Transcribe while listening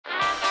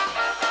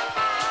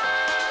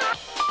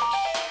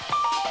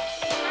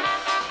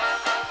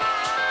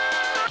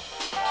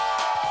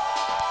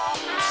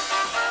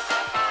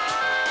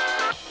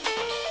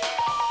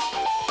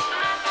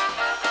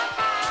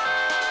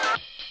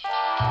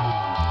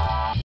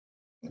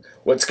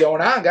What's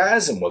going on,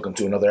 guys? And welcome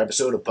to another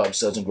episode of Pub,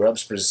 Suds, and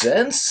Grubs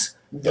presents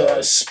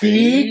The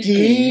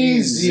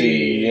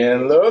Speakeasy.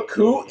 And look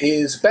who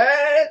is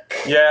back.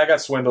 Yeah, I got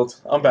swindled.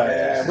 I'm back.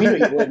 Yeah, we knew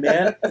you would,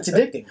 man. It's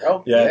addicting,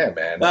 bro. Yeah,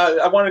 man.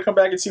 I wanted to come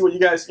back and see what you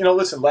guys.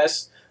 Listen.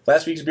 Last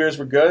week's beers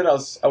were good.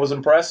 I was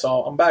impressed,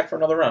 so I'm back for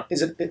another round.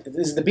 Is it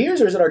the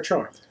beers or is it our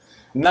charm?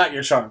 Not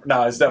your charm.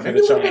 No, it's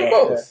definitely Maybe a the little charm.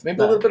 bit of both. Maybe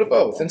a little bit of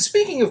both. And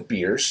speaking of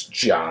beers,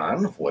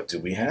 John, what do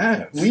we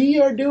have? We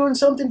are doing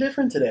something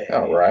different today.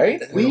 All right.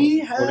 We What do we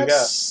have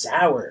got?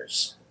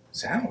 sours.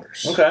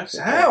 Sours. Okay.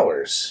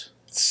 Sours.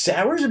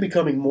 Sours are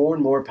becoming more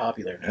and more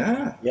popular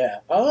now. Yeah.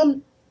 Yeah.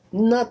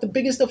 Not the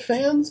biggest of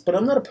fans, but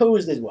I'm not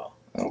opposed as well.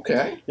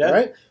 Okay. Yeah. All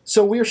right?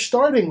 So we're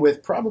starting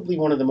with probably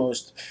one of the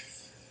most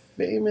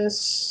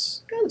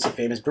famous, I would say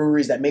famous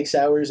breweries that make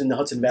sours in the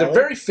Hudson Valley. They're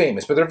very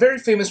famous, but they're very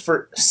famous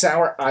for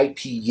sour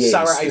IPAs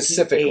sour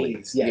specifically.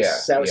 IPAs, yes. Yeah.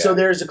 Sour. Yeah. So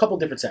there's a couple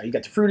different sours. You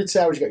got the fruited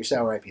sours, you got your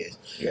sour IPAs.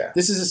 Yeah.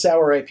 This is a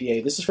sour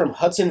IPA. This is from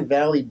Hudson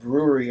Valley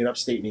Brewery in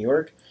upstate New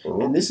York,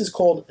 and this is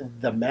called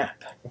The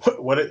Map.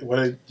 What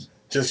a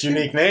just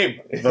unique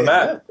name. The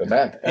Map. The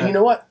map. And you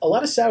know what? A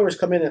lot of sours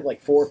come in at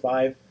like 4,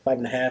 5,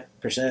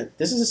 5.5%.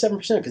 This is a 7%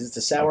 because it's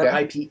a sour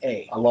Okay.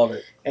 IPA. I love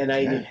it. And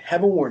I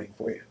have a warning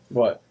for you.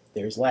 What?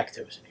 There's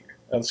lactose in here.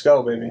 Let's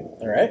go, baby.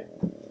 All right?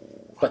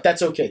 But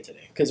that's okay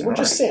today because we're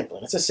just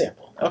sampling. It's a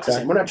sample.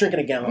 Okay. We're not drinking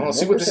a gallon. Let's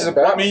see what this is Well,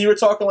 about. I mean, you were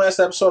talking last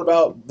episode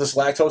about this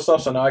lactose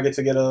stuff, so now I get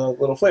to get a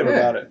little flavor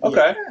about it.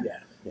 Okay.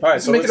 Yeah. All right.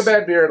 Let's So make it a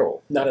bad beer at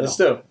all. Not at Let's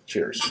all. do.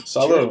 Cheers.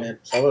 Salud. man.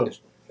 Salud.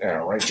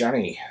 All right,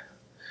 Johnny.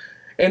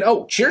 And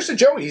cheers to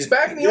Joey. He's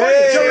back in the Yay!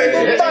 audience. Joey,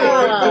 Hey!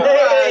 Bob.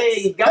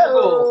 Hey,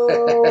 gabagool.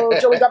 Oh,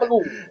 Joey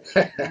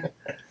Gabagool.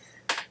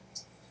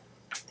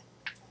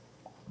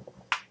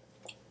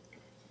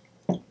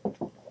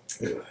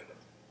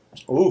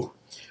 Ooh.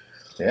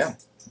 Yeah.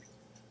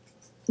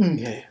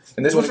 Okay.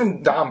 And this one's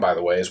from Dom, by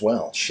the way, as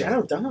well. Shout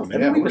out Dom. Yeah,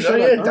 Every week we shout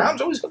out Dom.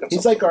 Dom's always looking.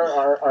 He's like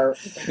our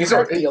He's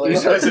our dealer.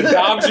 Listen,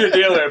 Dom's your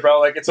dealer, bro.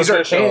 Like it's He's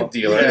our official. can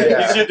dealer. Yeah,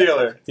 Yeah. He's your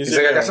dealer. He's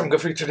like, I got something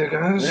good for you today,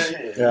 guys.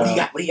 Yeah. What do you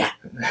got? What do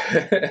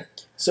you got?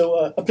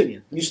 So,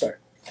 opinion. You start.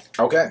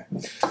 Okay.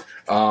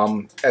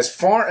 As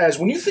far as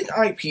when you think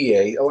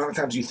IPA, a lot of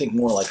times you think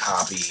more like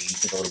hoppy. You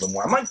think a little bit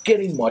more. I'm not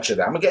getting much of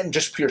that. I'm getting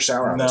just pure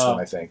sour on this No.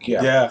 one, I think.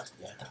 Yeah. Yeah.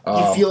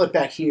 You feel it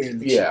back here in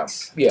the Yeah.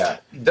 cheeks. Yeah.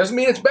 Doesn't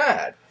mean it's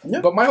bad.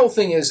 Nope. But my whole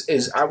thing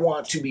is I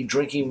want to be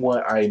drinking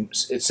what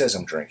it says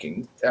I'm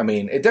drinking. I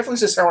mean, it definitely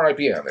says sour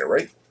IPA on there,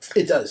 right?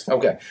 It does.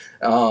 Okay.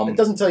 It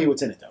doesn't tell you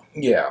what's in it, though.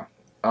 Yeah.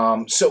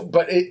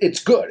 But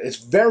it's good. It's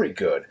very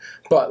good.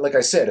 But like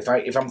I said, if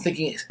I'm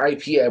thinking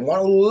IPA, I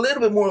want a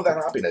little bit more of that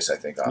hoppiness, I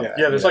think. On Yeah. that.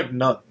 Yeah. There's like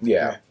none.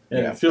 Yeah.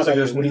 Yeah. It feels like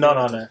there's What do you none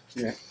think? on there.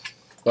 Yeah.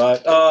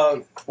 But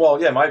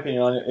my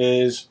opinion on it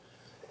is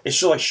it's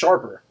just like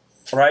sharper,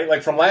 right?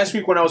 Like from last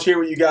week when I was here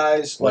with you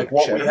guys, like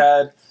what we cheddar?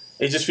 had,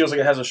 it just feels like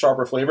it has a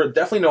sharper flavor.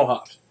 Definitely no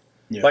hops.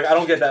 Yeah. Like I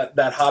don't get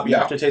that hoppy No.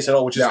 aftertaste at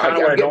all, which is No, kind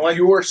of what I don't like.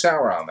 pure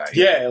sour on that.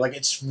 Yeah, like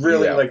it's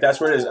really Yeah. like that's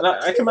where it is, and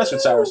I can mess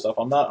with sour stuff.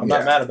 I'm not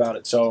Yeah. mad about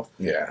it. So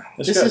Yeah.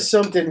 it's This good. is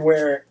something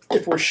where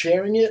if we're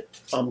sharing it,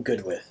 I'm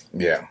good with.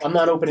 Yeah. I'm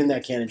not opening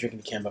that can and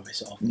drinking the can by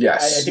myself.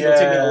 Yes. I think it'll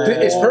take me a long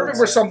It's perfect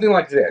for something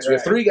like this. We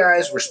have Right. 3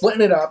 guys. We're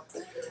splitting it up.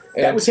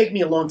 That And, would take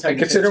me a long time. and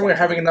to considering we're finish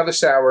having another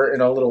sour in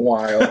a little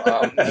while,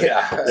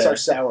 yeah. It's our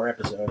sour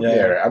episode.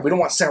 Yeah. We don't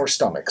want sour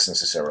stomachs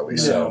necessarily.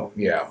 So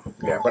yeah.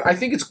 But I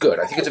think it's good.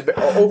 I think it's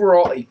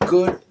overall a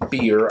good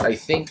beer. I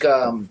think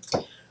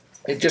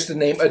it just the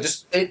name. I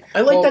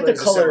like that the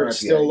as a sour colors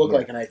still IPA, look yeah.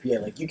 like an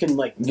IPA. Like you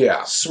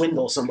can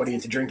swindle somebody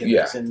into drinking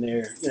Yeah. this in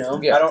there. You know.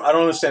 Yeah. I don't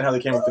understand how they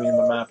came up with the name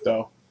of the map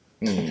though.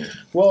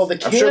 Well, the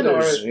I'm sure can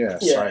there's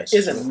art science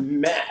is to a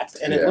map,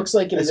 and it Yeah. looks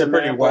like It's a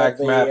pretty whack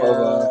map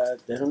of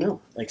I don't know,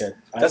 like a.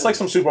 That's like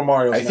some Super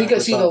Mario. I think I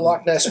see the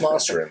Loch Ness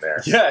monster in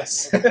there.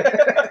 Yes.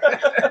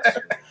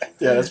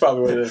 Yeah, that's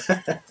probably what it is.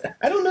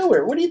 I don't know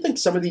where. Where do you think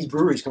some of these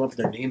breweries come up with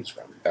their names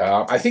from?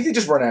 I think they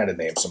just run out of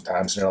names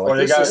sometimes. And they're Or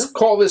like, they let's got-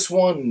 call this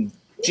one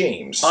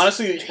James.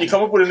 Honestly, you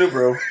come up with a new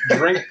brew,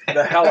 drink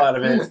the hell out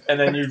of it, and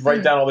then you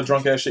write down all the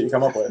drunk ass shit you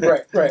come up with.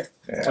 Right.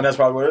 And that's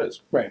probably what it is.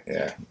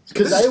 Yeah.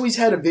 Because I always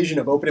had a vision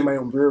of opening my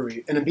own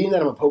brewery, and being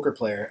that I'm a poker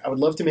player, I would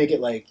love to make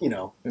it like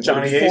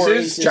Johnny four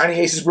Aces? Johnny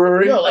Ace's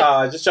Brewery. No,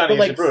 like, Just Johnny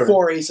but Ace like Brewer.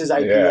 4 Aces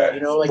IPA,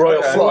 Yeah. like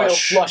Royal Royal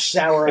Flush. Flush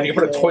sour. And you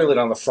can put a IPA. toilet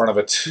on the front of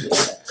it.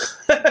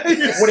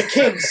 With a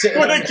king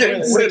sitting With on a the king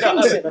toilet. sitting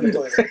on Sitting on the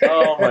toilet.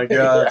 Oh my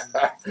god.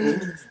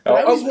 But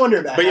I always wonder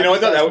about. But you know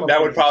what? how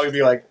That would probably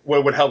be like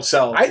what would help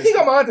sell. I think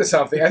I'm onto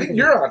something. I think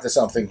you're onto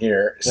something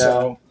here.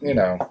 So,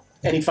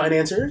 Any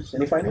financiers?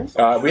 Any finance?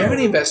 we have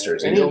any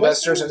investors? Any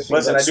investors? Anything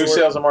Listen, of I that do sort?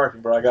 sales and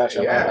marketing, bro. I got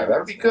you. Yeah,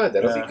 that'll be good.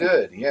 That'll Yeah. be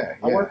good. Yeah.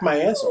 I work my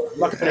ass off. I'm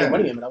not gonna put any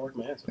money in, but I work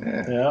my ass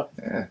off.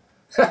 Yeah.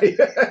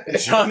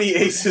 Johnny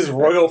Ace's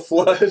Royal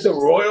Flush. The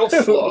Royal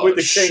Flush. With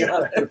the king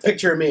on Put a it.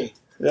 picture of me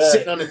Yeah.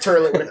 sitting on the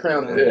toilet with a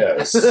crown on.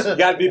 Yes. You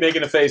gotta be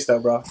making a face though,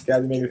 bro. You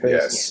gotta be making a face.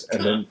 Yes.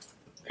 And then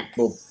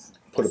we'll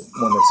put one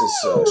that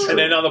says straight. And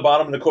then on the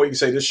bottom of the quote, you can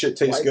say, this shit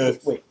tastes good.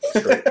 Wait,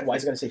 Straight. why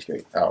is it going to say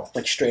straight? Oh.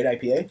 Like straight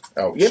IPA?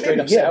 Oh, yeah, Straight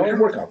maybe, up yeah, sour? we can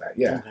work on that.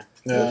 Yeah. Okay.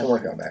 We can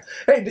work on that.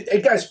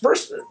 Hey, guys,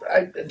 first,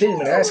 I didn't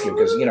even ask you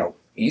because,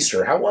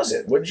 Easter, how was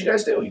it? What did you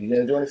guys do? You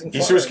didn't do anything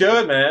fun? Easter was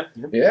good, man.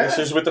 Yeah.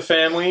 Easter's with the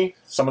family,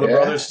 some of the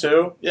brothers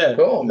too. Yeah,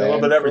 Cool, a man. little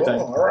bit of everything.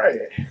 Cool. All right.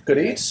 Good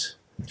eats?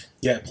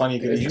 Yeah, plenty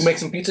of good Did eats. you make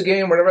some pizza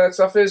game, whatever that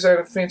stuff is?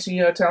 That fancy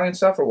Italian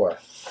stuff or what?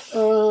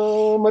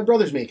 My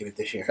brother's making it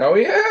this year. Oh,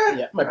 yeah?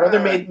 Yeah, my brother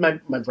made My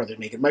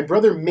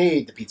brother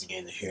made the pizza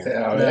game this year.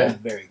 Oh, It yeah? was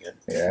very good.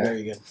 Yeah.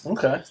 Very good.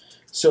 Okay.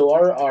 So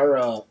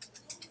our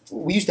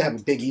we used to have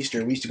a big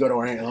Easter. We used to go to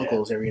our aunt and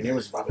uncle's every year. There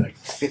was probably like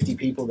 50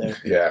 people there.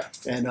 Yeah.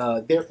 And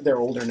they're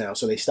older now,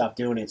 so they stopped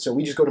doing it. So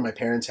we just go to my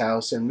parents'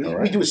 house, and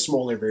we do a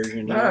smaller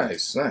version.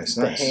 Nice.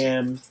 The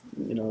ham,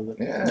 the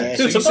Yeah.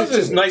 Dude, sometimes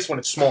it's nice when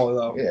it's smaller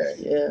though. Yeah.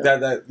 Yeah.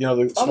 The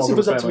small Honestly, if it group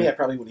was of up to me, family. I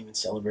probably wouldn't even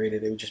celebrate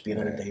it. It would just be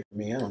another day for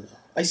me. I don't know.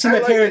 I see I my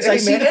like parents. it. Hey, I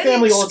see man, the any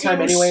family all the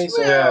time excuse- anyway.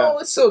 So Well,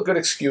 it's still a good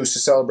excuse to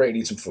celebrate and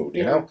eat some food,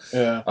 you know?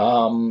 Yeah.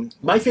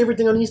 my favorite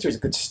thing on Easter is a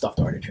good stuffed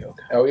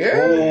artichoke. Oh,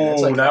 yeah? Ooh,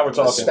 It's like now we're a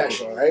talking.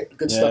 special, right?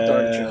 Good stuffed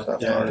artichoke.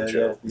 Stuffed Yeah,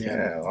 artichoke. yeah.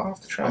 Yeah, I'll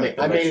have to try it.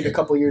 I made it a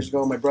couple years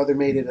ago. My brother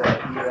made it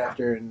a year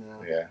after, and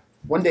Yeah.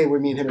 one day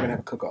me and him are gonna have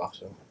a cook-off.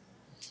 So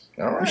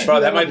All right. Bro,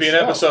 that might be an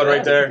episode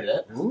right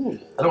there. ooh.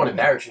 I don't want to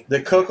embarrass you.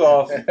 The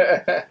cook-off.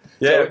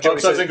 Yeah, Joey Pub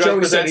Suds and Grubs Joey said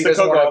presents he the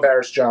doesn't want to cook-off.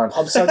 embarrass John.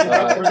 Hub Suds and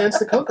Grubs presents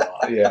the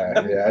cook-off.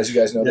 Yeah. As you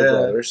guys know, they're Yeah.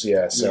 brothers.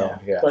 Yeah, so,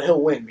 yeah. But he'll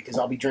win because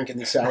I'll be drinking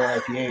these sour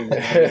IPAs.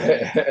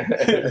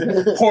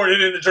 Poured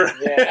it in the drink.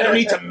 Yeah, I don't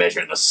need to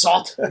measure the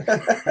salt.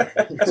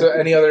 So,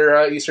 any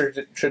other Easter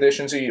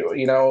traditions that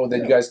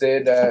you guys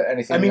did?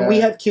 Anything? I mean, we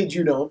have kids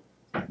you don't.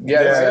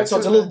 Yeah, So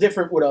it's a little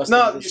different with us.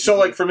 No, so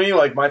like for me,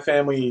 like my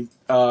family,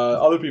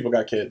 other people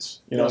got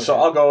kids, so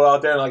I'll go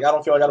out there and like I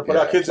don't feel like I got to put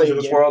out kids Play into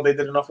a this game. world. They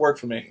did enough work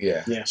for me.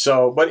 Yeah.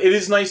 So, but it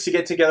is nice to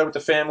get together with the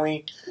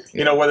family.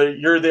 Whether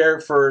you're there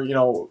for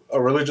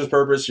a religious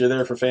purpose, you're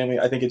there for family.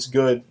 I think it's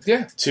good.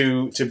 Yeah.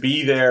 To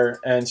be there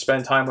and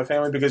spend time with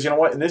family because you know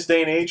what, in this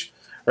day and age,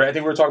 right? I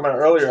think we were talking about it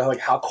earlier, like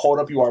how caught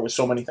up you are with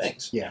so many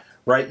things. Yeah.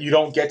 Right. You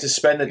don't get to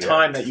spend the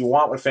time that you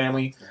want with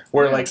family.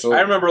 Where Yeah, like absolutely.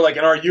 I remember like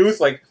in our youth,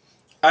 like.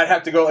 I'd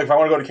have to go, like, if I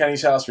want to go to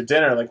Kenny's house for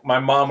dinner, like, my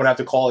mom would have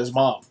to call his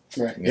mom.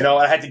 Right.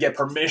 I had to get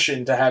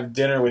permission to have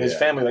dinner with his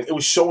family. Like, it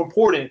was so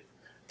important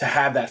to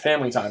have that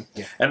family time.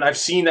 Yeah. And I've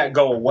seen that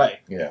go away.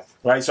 Yeah.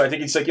 Right? So I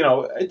think it's like,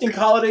 I think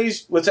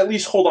holidays, let's at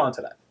least hold on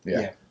to that.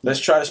 Yeah. Let's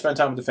try to spend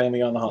time with the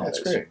family on the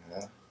holidays. That's great.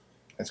 Yeah.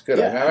 That's good.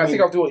 Yeah, I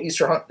think I'll do an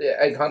Easter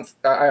egg hunt.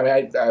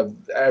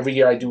 Every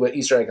year I do an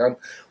Easter egg hunt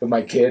with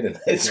my kid, and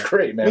it's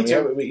great, man. Me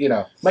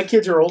too. My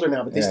kids are older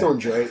now, but they still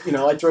enjoy it.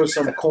 I throw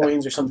some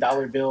coins or some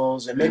dollar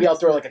bills, and maybe I'll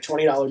throw like a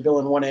 $20 bill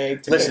in one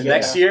egg. Listen,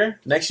 next year,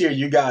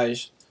 you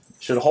guys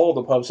should hold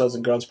the Pub Suds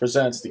and Grubs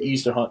presents the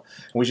Easter hunt,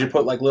 and we should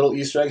put like little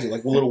Easter eggs,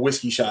 like little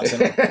whiskey shots in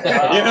them.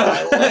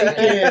 I like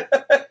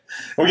it.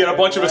 We get a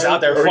bunch of us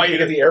out there Or you fighting.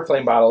 get the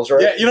airplane bottles,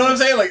 right? Yeah, you know what I'm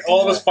saying? Like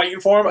all of us fighting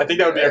for him. I think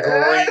that would be a I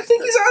great.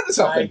 think he's onto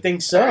something. I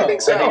think so. I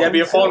think so. I think that'd be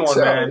a fun one,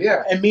 man.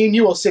 Yeah. And me and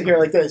you will sit here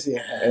like this.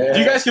 Yeah.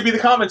 You guys could be the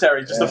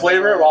commentary, just the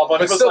flavor, while a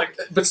bunch of us like.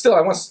 But still,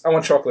 I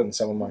want chocolate in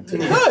some of mine too.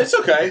 No, it's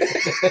okay.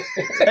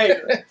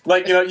 Hey,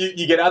 like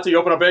you get out there, you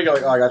open up egg, you're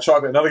like, oh, I got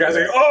chocolate. Another guy's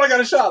like, oh, I got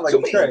a shot. Like,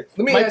 it's great.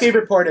 Let me My ask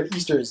favorite part of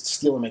Easter is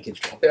stealing my kids'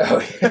 chocolate. Oh,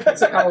 yeah.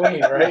 It's like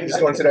Halloween, right? You just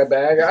go into that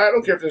bag. I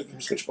don't care if there's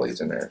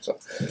switchblades in there. So.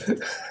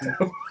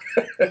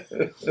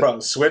 Bro,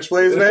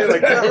 switchblades, man.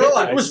 Like,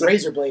 It was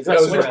razor blades. Not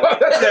switch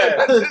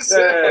blades.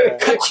 Yeah.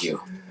 Cut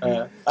you.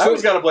 I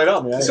always got a blade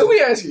on me. So let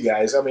me ask you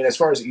guys. I mean, as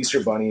far as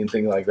Easter Bunny and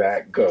thing like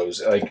that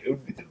goes, like,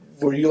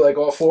 were you like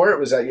all for it?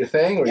 Was that your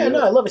thing? Or Yeah, no,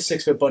 I love a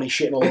 6-foot bunny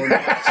shitting all over my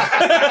house.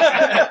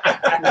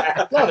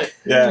 Love it.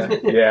 Yeah.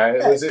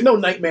 Yeah. Was it? No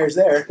nightmares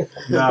there.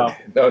 No.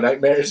 No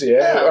nightmares.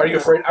 Yeah. Yeah. Are you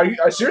afraid?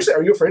 Seriously?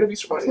 Are you afraid of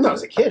Easter Bunny? When I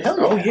was a kid, hell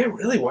yeah. Oh yeah,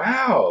 really?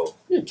 Wow.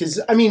 Because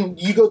I mean,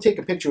 you go take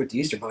a picture with the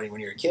Easter bunny when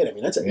you're a kid. I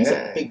mean, he's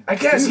a big. I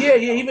guess. Yeah.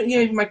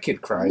 Even my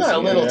kid cries. Not a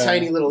little Yeah.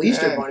 tiny little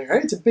Easter Yeah. bunny,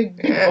 right? It's a big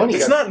Yeah. bunny.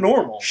 It's not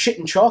normal.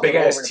 Shitting chocolate. Big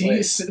ass all over the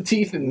place.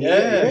 teeth, and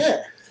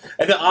Yeah.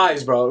 And the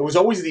eyes, bro. It was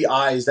always the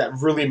eyes that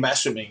really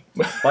mess with me.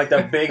 Like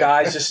the big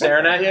eyes just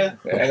staring at you.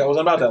 Like, I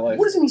wasn't about that life.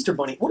 What is an Easter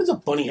bunny? What does a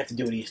bunny have to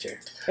do with Easter?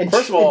 And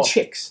First of all- and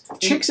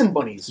chicks and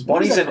bunnies. Where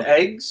does Bunnies that and come from?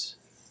 eggs?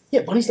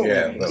 Yeah, bunnies don't Yeah,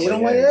 lay eggs. but They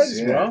don't like lay eggs, eggs,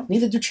 yeah. bro.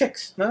 Neither do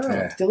chicks. No.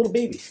 Yeah. They're little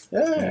babies.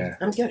 Yeah.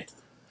 I don't get it.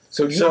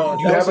 So you So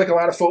you that have was- like a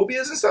lot of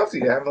phobias and stuff? Do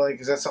you have like,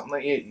 is that something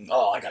that you?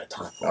 Oh, I got a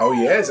ton of fun. Oh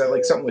yeah, is that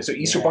like something like, so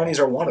Easter Yeah. bunnies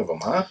are one of them,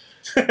 huh?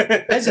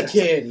 As a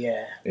kid,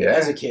 yeah. Yeah.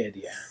 As a kid,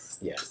 yeah.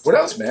 Yeah. What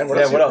else, man?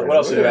 Yeah, what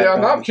else do you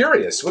have? I'm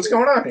curious. What's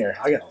going on here?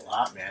 I got a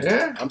lot, man.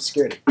 Yeah? I'm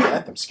scared of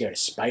death. I'm scared of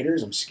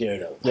spiders. I'm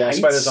scared of Yeah, heights.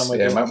 spiders on my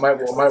Yeah,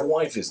 my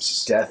wife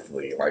is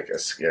deathly like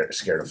scared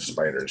of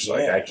spiders.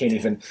 Like Yeah. I can't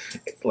even,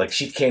 like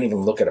she can't even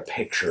look at a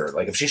picture.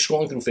 Like if she's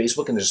scrolling through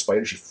Facebook and there's a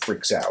spider, she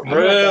freaks out. I'm not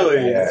that Really?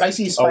 bad. Yeah. If I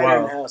see a spider wow.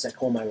 in the house, I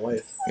call my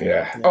wife.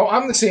 Yeah. Oh,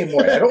 I'm the same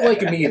way. I don't like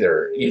them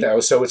either.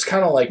 So it's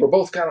kind of like we're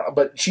both kind of,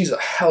 but she's a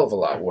hell of a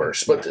lot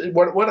worse. But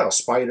what else?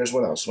 Spiders.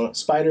 What else?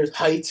 Spiders,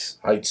 heights.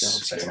 Heights. No,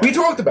 I'm scared.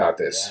 We talked about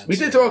this. Yeah, we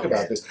did talk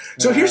about this.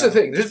 So here's the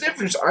thing. There's a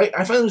difference. I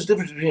find there's a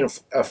difference between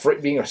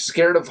being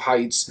scared of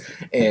heights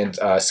and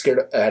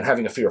and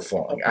having a fear of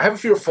falling. I have a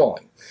fear of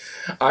falling.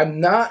 I'm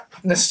not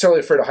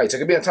necessarily afraid of heights. I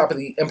could be on top of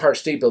the Empire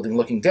State Building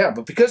looking down,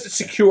 but because it's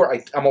secure,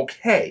 I'm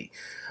okay.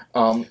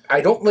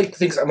 I don't like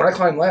things. When I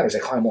climb ladders, I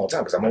climb all the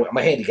time because I'm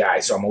a handy guy,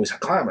 so I'm always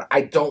climbing.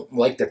 I don't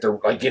like that they're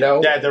like,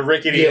 Yeah, they're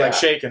rickety, like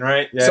shaking,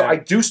 right? Yeah. So I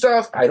do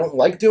stuff. I don't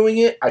like doing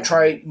it. I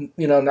try,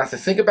 not to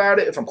think about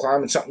it if I'm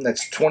climbing something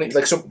that's 20.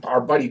 Like, so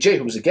our buddy Jay,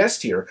 who was a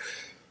guest here,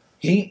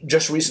 he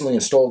just recently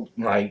installed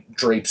my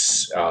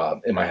drapes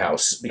in my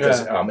house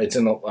because it's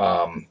in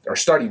our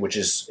study, which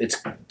is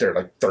they're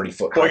like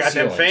 30-foot. Boy, got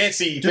them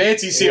fancy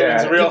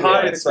ceilings, real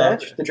high and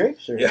stuff. The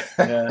drapes? Or?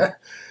 Yeah.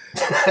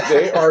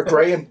 They are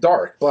gray and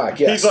dark black.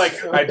 Yes. He's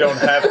like, I don't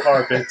have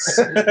carpets.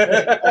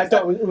 I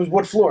thought it was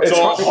wood floor. It's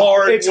all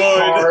hardwood.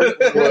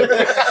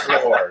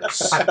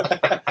 Floors.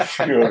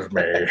 Excuse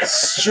me.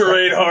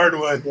 Straight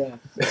hardwood.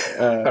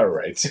 Yeah. All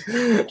right.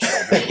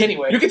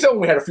 Anyway, you can tell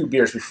when we had a few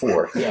beers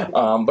before. Yeah.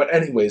 But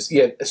anyways,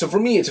 yeah. So for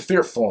me, it's a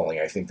fear of falling.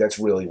 I think that's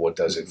really what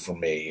does it for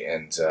me.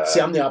 And see,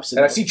 I'm the opposite.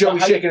 And I see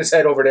Joey shaking his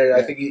head over there.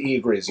 I think he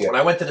agrees. Yeah. When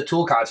I went to the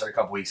Tool concert a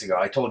couple weeks ago,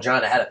 I told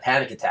John I had a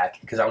panic attack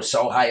because I was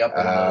so high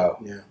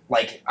up.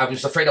 Like, I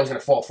was afraid I was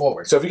going to fall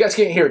forward. So if you guys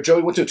can't hear it,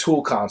 Joey went to a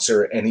Tool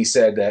concert, and he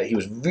said that he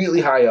was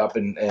really high up,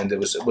 and it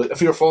was a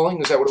fear of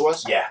falling? Is that what it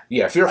was? Yeah.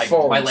 Yeah, fear of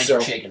falling. My legs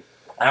were shaking.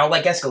 I don't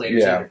like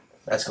escalators either.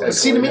 Escalators.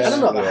 See, to me, I don't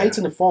know. The Yeah. heights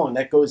and the falling,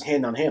 that goes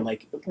hand on hand.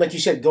 Like you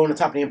said, going to the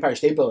top of the Empire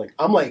State Building.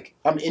 I'm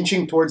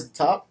inching towards the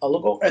top. I'll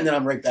look over, and then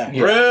I'm right back.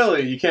 Yeah.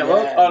 Really? You can't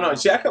look? Yeah. Oh, no.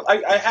 See,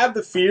 I have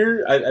the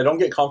fear. I don't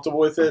get comfortable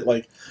with it.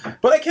 Like,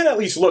 but I can at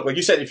least look. Like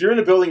you said, if you're in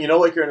a building,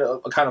 like you're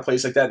in a kind of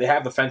place like that, they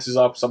have the fences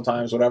up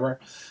sometimes, whatever.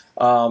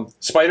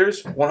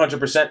 Spiders,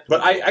 100%.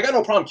 But I got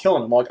no problem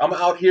killing them. Like, I'm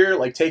out here,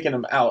 like, taking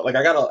them out. Like,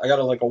 I got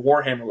like a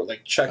warhammer with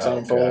like checks on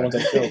them for all the ones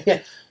I killed. Yeah.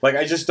 Like,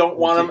 I just don't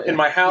want them in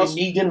my house.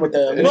 Negan with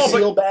the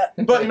seal bat.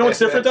 But you know what's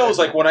different though is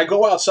like when I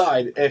go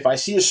outside, if I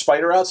see a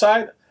spider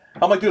outside,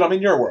 I'm like, dude, I'm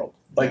in your world.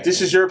 Like,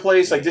 this is your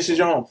place. Like, this is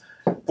your home.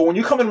 But when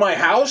you come in my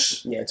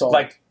house, it's all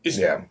like,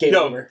 game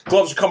yo, over.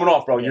 gloves are coming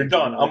off, bro. You're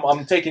done.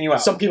 I'm taking you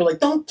out. Some people are like,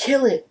 don't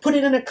kill it. Put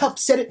it in a cup.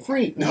 Set it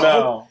free.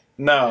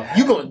 No.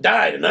 You're going to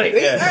die tonight.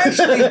 They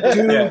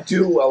actually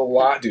do a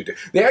lot, dude.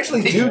 They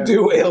actually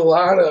do a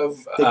lot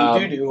of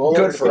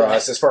good for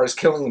us as far as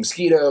killing the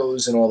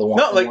mosquitoes and all the.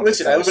 No, like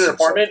listen, I live in an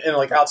apartment, and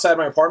like outside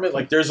my apartment,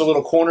 like there's a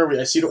little corner where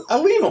I see. I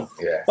leave him.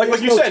 Yeah.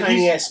 Like you said,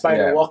 tiny ass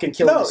spider walking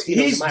killing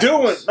mosquitoes. He's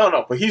doing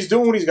but he's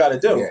doing what he's got to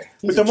do. Yeah.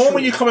 But the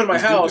moment you come in my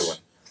house.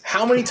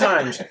 How many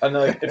times, and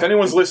like, if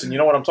anyone's listening, you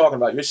know what I'm talking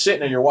about. You're sitting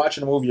there, you're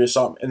watching a movie or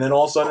something, and then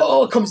all of a sudden...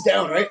 Oh, it comes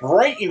down, right?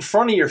 Right in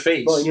front of your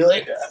face. Oh, and you're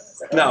like...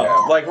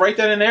 like right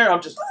then and there,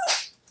 I'm just...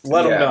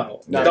 Let them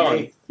know.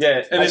 Done.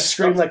 Yeah. And I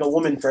screamed like a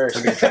woman first.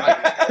 When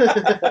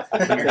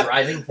you're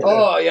driving?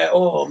 Oh, yeah.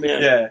 Oh,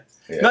 man.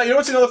 Yeah. No, you know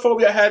what's another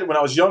phobia I had when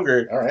I was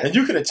younger? All right. And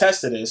you can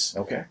attest to this.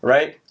 Okay.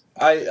 Right?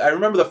 I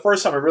remember the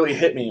first time it really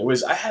hit me. It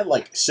was I had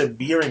like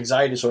severe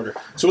anxiety disorder.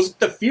 So it was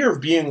the fear of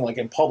being like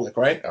in public,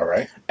 right? All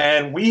right.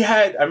 And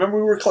I remember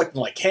we were collecting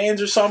like cans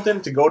or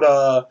something to go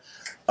to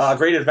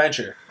Great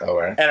Adventure. All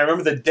right. And I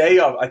remember the day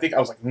of, I think I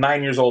was like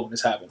 9 years old when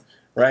this happened.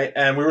 Right?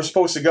 And we were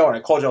supposed to go. And I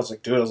called you. I was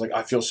like, dude,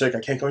 I feel sick. I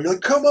can't go. You're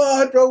like, come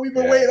on, bro. We've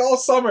been waiting all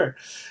summer.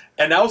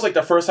 And that was like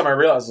the first time I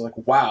realized, I was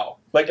like, wow.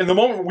 Like in the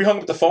moment we hung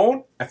up the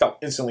phone, I felt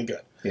instantly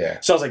good. Yeah.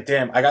 So I was like,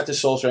 damn, I got this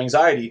social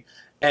anxiety.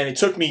 And it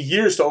took me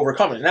years to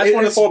overcome it. And that's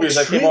one of the phobias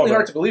I came over. It's extremely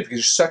hard to believe because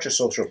you're such a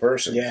social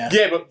person. Yeah.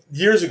 Yeah, but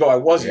years ago I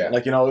wasn't. Yeah.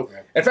 Like, you know.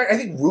 In fact, I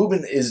think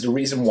Ruben is the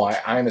reason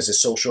why I'm as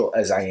social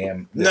as I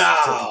am.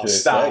 No,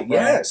 stop. Bro.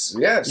 Yes.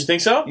 You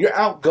think so? Your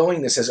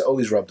outgoingness has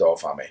always rubbed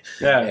off on me.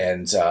 Yeah.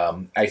 And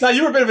now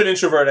you were a bit of an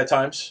introvert at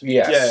times.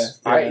 Yes.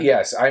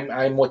 Yeah.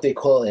 I'm what they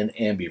call an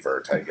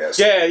ambivert, I guess.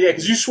 Yeah,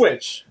 because you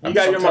switch. You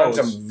got your modes.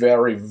 Sometimes I'm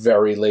very,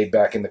 very laid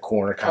back in the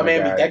corner kind of guy.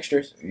 I'm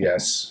ambidextrous.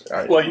 Yes.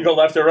 Well, you go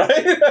left or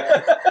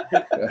right?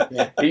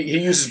 He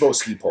uses both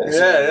ski poles.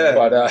 Yeah.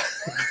 But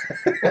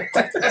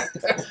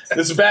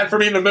this is bad for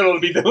me in the middle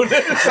to be doing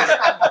this.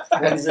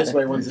 One's this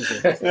way, one's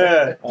this way.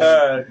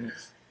 Yeah.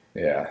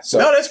 Yeah. So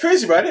no, that's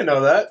crazy, bro. I didn't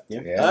know that.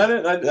 Yeah. I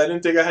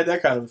didn't think I had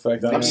that kind of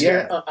effect on me.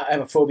 I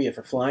have a phobia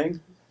for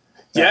flying.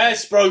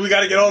 Yes, bro. We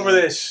got to get over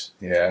this.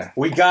 Yeah.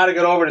 We got to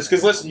get over this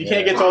because listen, you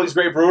can't get to all these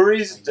great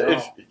breweries.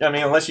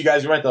 Unless you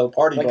guys rent the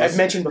party like bus. I've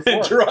mentioned before.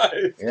 And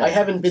drive. I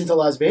haven't been to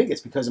Las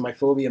Vegas because of my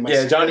phobia.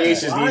 Johnny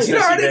Ace is the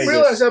easiest. I didn't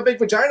realize how big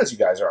vaginas you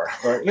guys are.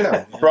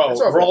 But, bro,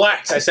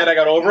 relax. I said I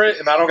got over it,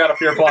 and I don't got a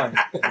fear of flying.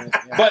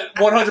 But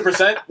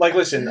 100%. Like,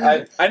 listen,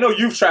 I know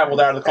you've traveled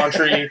out of the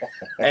country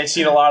and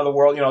seen a lot of the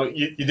world. You know,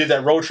 you did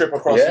that road trip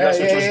across the U.S.,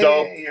 which was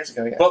dope. Years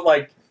ago, But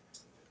like,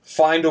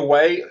 find a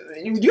way.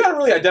 You got to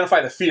really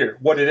identify the fear,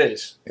 what it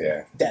is.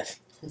 Yeah. Death.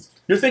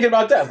 You're thinking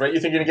about death, right? You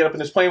think you're going to get up in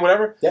this plane,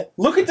 whatever? Yeah.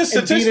 Look at the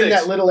statistics. And being in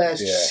that little ass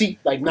seat,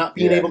 like not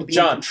being able to be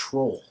in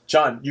control.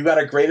 John, you got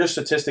a greater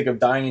statistic of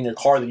dying in your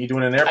car than you do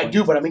in an airplane. I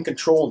do, but I'm in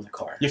control in the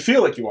car. You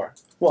feel like you are.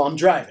 Well, I'm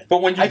driving.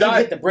 But when you die,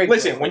 hit the brake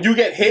listen, when you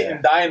get hit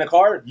and die in the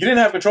car, you didn't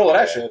have control of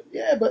that shit.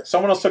 Yeah, but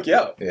someone else took you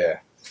out. Yeah.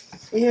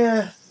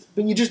 Yeah.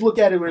 But you just look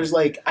at it where it's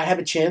like, I have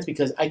a chance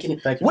because I can.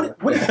 Thank you.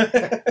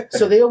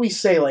 So they always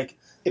say, like,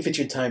 if it's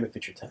your time,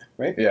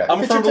 right? Yeah.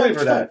 I'm a firm believer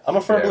of that. I'm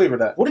a firm believer of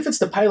that. What if it's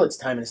the pilot's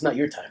time and it's not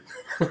your time?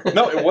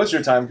 No, it was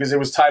your time because it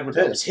was tied with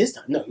No, his. it's his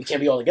time. No, you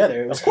can't be all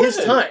together. It was Of course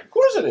his time. Of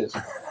course it is.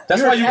 That's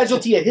You're why a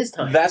casualty of his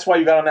time. That's why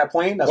you got on that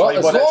plane. That's why you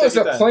As bought that long as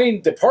ticket the then.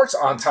 plane departs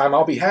on time,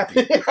 I'll be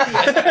happy.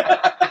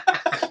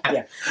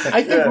 Yeah.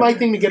 I think my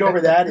thing to get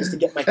over that is to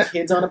get my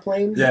kids on a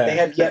plane. Yeah. They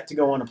have yet to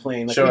go on a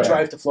plane. Like, Sure. we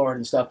drive to Florida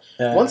and stuff.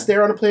 Yeah. Once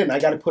they're on a plane, I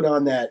got to put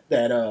on that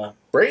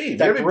Brave.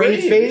 That You're brave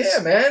face.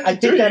 Yeah, man. I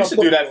think Dude, you that'll used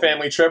to do that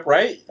family trip,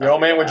 right? Your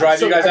old man would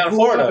drive you guys down to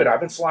Florida. I've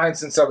been flying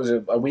since I was a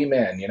wee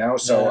man, you know,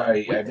 so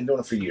Yeah. I've been doing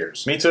it for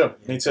years. Me too.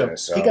 Me too. Yeah,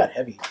 so. He got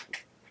heavy.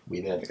 We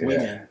did. Wee Yeah.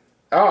 man.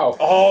 Oh.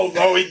 Oh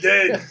no, he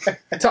did.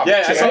 Tough.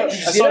 Yeah, I Did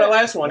saw that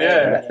last one.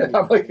 Yeah.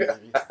 I'm like,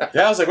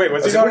 Yeah, I was like, wait,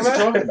 what's he what talking is he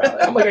about? talking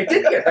about? I'm like, I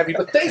did get heavy,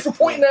 but thanks for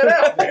pointing that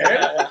out,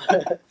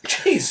 man.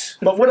 Jeez.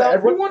 But what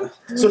everyone?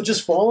 So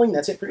just falling,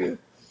 that's it for you?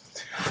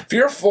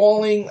 Fear of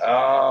falling,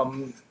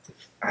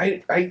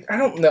 I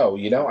don't know,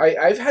 you know.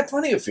 I've had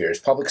plenty of fears,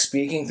 public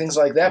speaking, things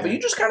like that, but you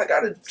just kind of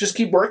got to just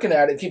keep working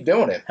at it and keep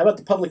doing it. How about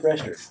the public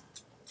restroom?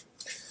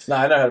 No,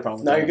 I never had a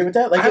problem with No, that. you're good with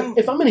that? Like,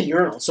 if I'm in a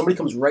urinal, somebody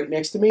comes right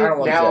next to me, I don't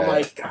like now that. I'm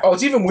like, God. Oh,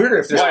 it's even weirder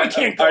if there's... Why?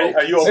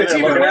 Are you over It's there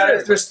even looking at weirder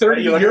it? if there's Are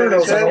 30 you looking at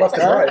urinals each on the other? left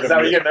and right. Is that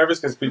where you get nervous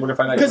because people can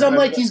find out? Because I'm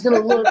like, he's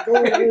going to look over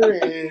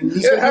and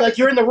he's going to be like,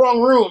 you're in the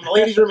wrong room. The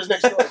ladies' room is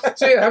next door.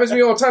 So yeah, it happens to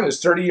me all the time. There's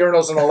 30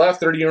 urinals on the left,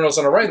 30 urinals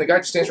on the right, and the guy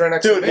just stands right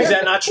next to Dude, me. is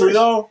that not true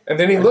though? And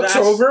then he looks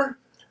That's- over,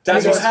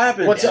 That's He what goes,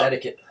 happened. What's up?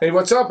 Etiquette. hey,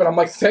 what's up? And I'm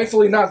like,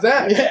 thankfully not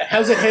that. Yeah,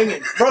 how's it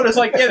hanging? Bro, there's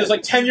like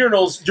 10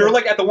 urinals. You're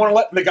like at the one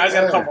left, and the guy's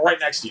got to come right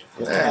next to you.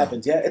 It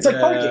happens, yeah. It's like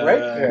parking, right?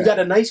 Yeah. You got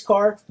a nice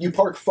car, you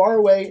park far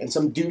away, and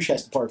some douche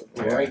has to park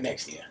right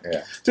next to you.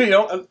 Dude, you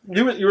know,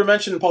 you were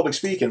mentioning public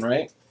speaking,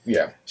 right?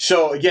 Yeah.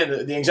 So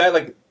again, the anxiety,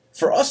 like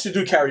for us to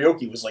do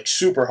karaoke was like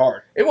super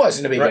hard. It was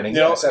in the Right? beginning,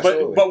 You know, yes,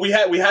 absolutely. but we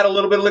had a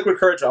little bit of liquid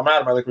courage. I'm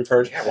out of my liquid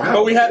courage. Yeah, wow.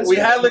 But we had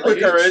liquid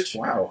Jeez. courage,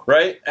 Wow.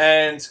 right?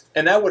 And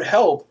that would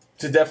help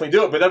to definitely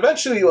do it. But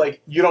eventually,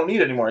 like, you don't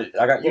need it anymore.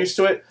 I got used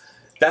to it.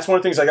 That's one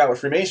of the things I got with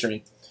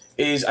Freemasonry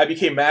is I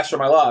became master of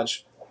my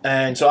lodge.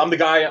 And so I'm the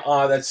guy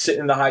that's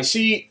sitting in the high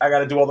seat. I got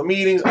to do all the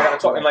meetings. I got to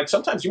talk. And like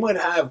sometimes you might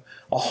have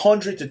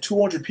 100 to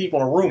 200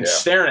 people in a room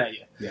staring at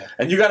you. Yeah.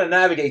 And you got to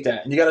navigate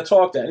that. And you got to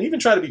talk that. And even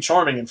try to be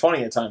charming and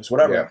funny at times,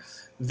 whatever. Yeah.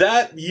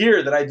 That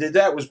year that I did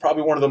that was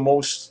probably one of the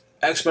most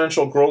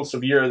exponential growths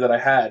of year that I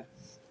had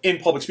in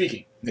public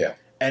speaking. Yeah.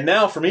 And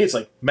now for me, it's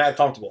like mad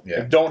comfortable.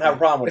 Yeah. I don't have a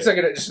problem with It's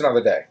it. like just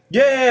another day.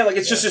 Yeah, like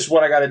it's just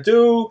what I got to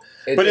do.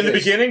 But in the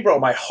is. beginning, bro,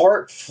 my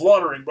heart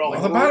fluttering, bro,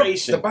 like Well,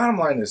 racing. the bottom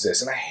line is this,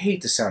 and I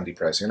hate to sound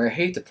depressing, and I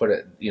hate to put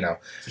it, you know.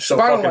 It's so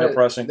the bottom fucking line,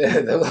 depressing.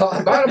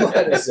 The bottom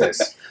line is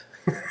this.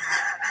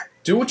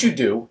 Do what you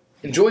do.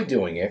 Enjoy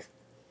doing it.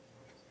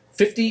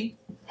 50,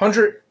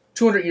 100,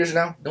 200 years from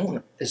now, no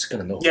one is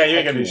going to know. Yeah, you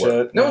ain't who gonna do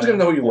were. shit. No one's going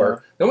to know who you Yeah.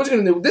 were. No one's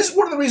going to know. This is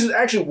one of the reasons,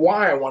 actually,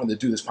 why I wanted to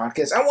do this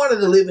podcast. I wanted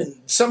to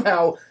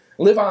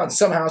live on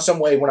somehow, some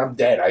way when I'm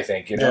dead, I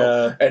think, you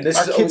know. Yeah. And this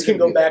Our is kids always can gonna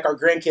go be back, our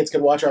grandkids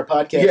can watch our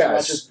podcast and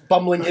watch us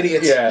bumbling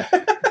idiots. Yeah.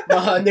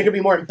 And they're going to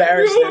be more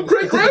embarrassed. Your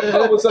great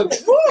grandpa was a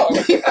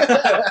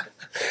drunk.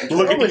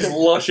 Look at these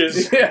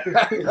lushes. Yeah.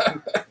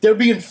 They'll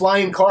be in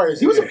flying cars.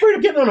 He was afraid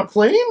of getting on a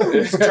plane?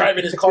 He's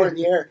driving his car in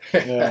the air.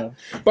 Yeah.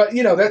 But,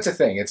 you know, that's the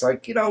thing. It's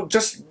like, you know,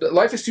 just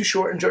life is too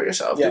short. Enjoy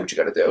yourself. Yeah. Do what you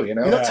got to do, you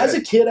know? You know, That's as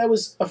it. a kid, I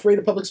was afraid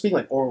of public speaking,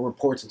 like oral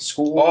reports in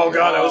school. Oh,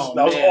 God, that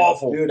was man.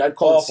 awful. Dude, I'd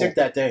call it Awful. sick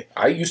that day.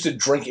 I used to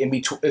drink in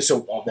between. So,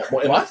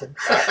 What?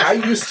 I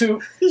used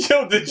to,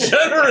 Yo,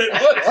 degenerate.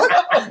 What's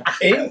up?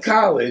 in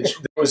college,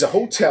 there was a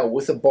hotel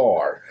with a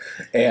bar,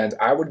 and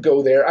I would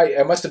go there.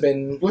 I must have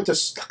been, You went to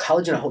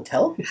college in a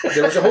hotel?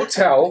 there was a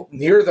hotel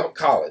near the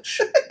college.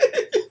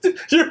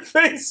 Your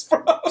face,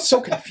 bro.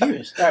 So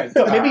confused. All right,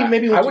 go.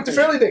 Maybe I went to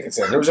Fairleigh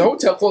Dickinson. There was a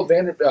hotel called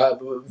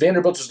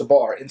Vanderbilt was the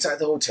bar inside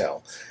the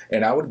hotel,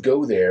 and I would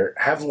go there,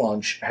 have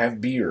lunch,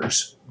 have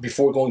beers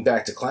before going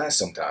back to class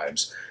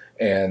sometimes,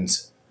 and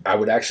I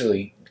would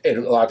actually. A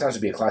lot of times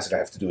it'd be a class that I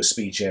have to do a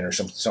speech in or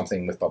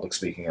something with public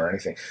speaking or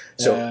anything.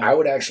 So Yeah. I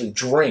would actually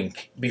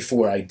drink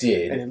before I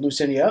did. And it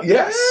loosen you up?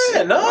 Yes.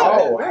 Yeah, no.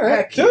 Oh,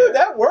 heck yeah. Dude,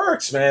 that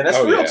works, man. That's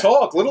Oh, real yeah.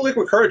 talk. Little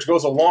liquid courage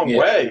goes a long Yeah.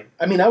 way.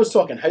 I mean, I was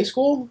talking high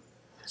school.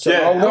 So Yeah.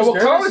 I Oh, was no, well,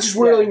 nervous. college is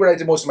really Yeah. where I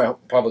did most of my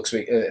public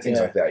speak things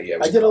Yeah. like that. Yeah,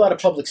 it I was did a lot of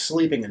college. public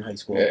sleeping in high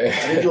school. Yeah.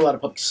 I didn't do a lot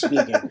of public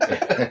speaking.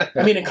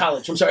 I mean, in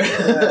college. I'm sorry.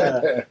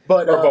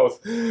 But or both.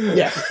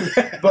 Yeah,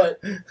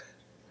 but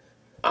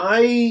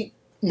I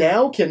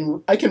now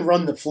can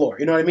run the floor.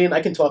 You know what I mean?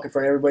 I can talk in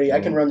front of everybody. I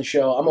can run the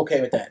show. I'm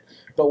okay with that.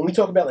 But when we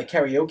talk about like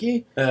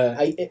karaoke,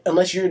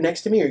 unless you're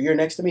next to me or you're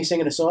next to me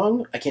singing a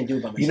song, I can't do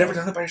it by myself. You never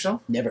done it by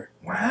yourself? Never.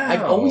 Wow.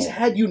 I've always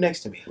had you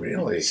next to me.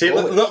 Really? See,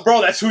 look,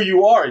 bro, that's who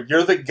you are.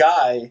 You're the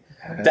guy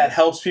that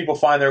helps people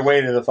find their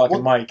way to the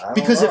fucking mic.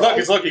 Because if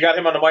Look, you got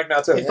him on the mic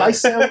now, too. if I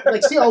sound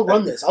like, see, I'll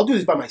run this. I'll do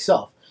this by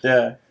myself.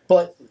 Yeah.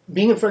 But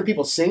being in front of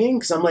people singing,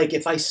 because I'm like,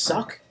 if I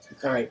suck,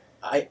 all right,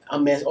 I'll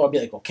be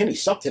like, well, Kenny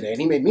sucked today,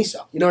 and he made me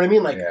suck. You know what I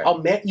mean? Like,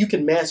 Yeah. you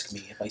can mask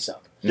me if I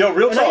suck. Yo,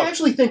 real And talk. I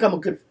actually think I'm a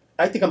good.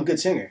 I think I'm a good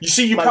singer. You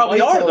see, you My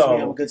probably wife are, tells me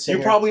though. I'm a good singer.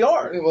 You probably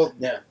are. Well,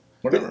 Yeah.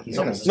 whatever. He's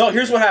almost- No,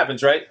 here's what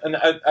happens, right? And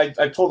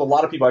I've told a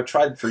lot of people, I've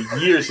tried for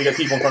years to get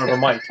people in front of a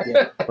mic,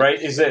 Yeah.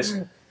 right? Is this.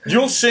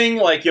 You'll sing,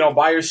 like,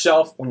 by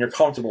yourself when you're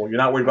comfortable. You're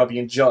not worried about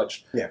being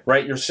judged, Yeah.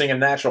 right? You're singing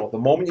natural. The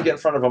moment you get in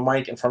front of a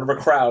mic, in front of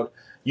a crowd,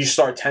 you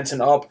start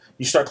tensing up.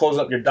 You start closing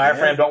up. Your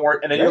diaphragm don't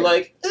work. And then you're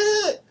like,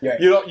 Right.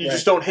 you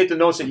just don't hit the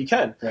notes that you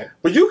can. Right.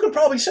 But you could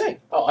probably sing.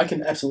 Oh, I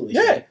can absolutely.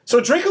 Yeah. sing. So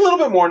drink a little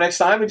bit more next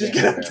time and just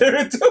get out there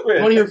and do I want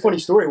to it. hear a funny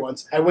story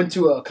once. I went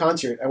to a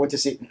concert. I went to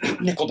see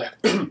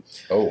Nickelback.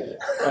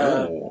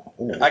 Oh.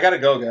 I got to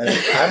go, guys.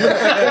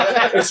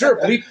 Is there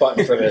a bleep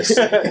button for this?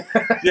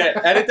 Yeah,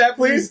 edit that,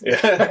 please.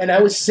 And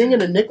I was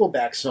singing a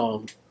Nickelback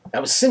song. I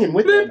was singing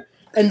with them.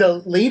 And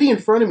the lady in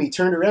front of me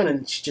turned around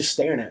and she's just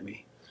staring at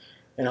me.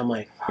 And I'm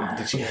like,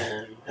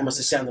 man, I must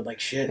have sounded like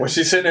shit. Was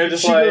she sitting there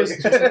just She like...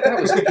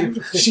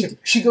 goes,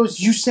 she goes,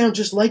 you sound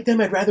just like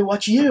them. I'd rather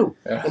watch you.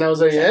 Yeah. And I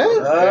was like, yeah.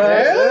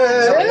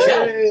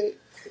 Hey.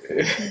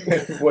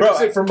 What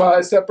is it from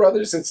Step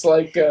Brothers? It's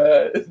like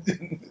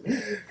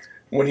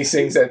when he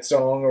sings that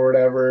song or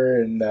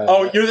whatever. And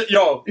Oh,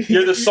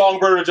 you're the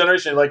songbird of a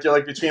generation. Like you're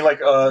like between like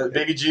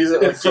Baby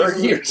Jesus, like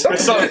Fergie or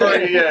something.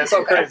 Fergie, yeah,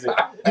 something crazy.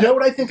 You know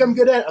what I think I'm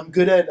good at? I'm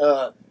good at,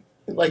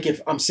 like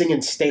if I'm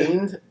singing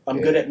Stained,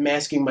 I'm good at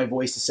masking my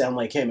voice to sound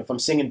like him. If I'm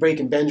singing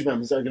Breaking Benjamin,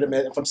 I'm good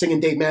at if I'm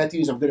singing Dave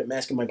Matthews, I'm good at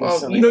masking my voice to well,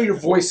 sound you like know, your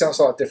voice sounds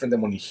a lot different than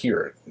when you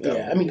hear it.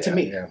 Yeah, I mean, to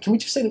me. Yeah. Can we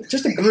just say,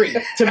 just agree?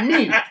 To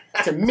me.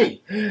 To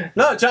me.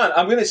 No, John,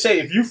 I'm gonna say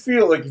if you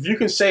feel like if you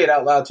can say it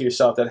out loud to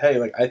yourself that hey,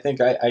 like I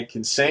think I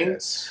can sing.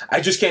 Yes. I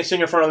just can't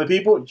sing in front of other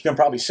people. You can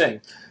probably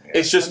sing.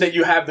 It's just that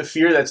you have the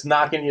fear that's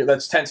knocking you,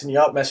 that's tensing you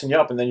up, messing you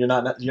up, and then you're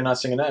not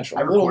singing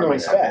natural. A little known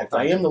myself all fact, the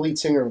time. I am the lead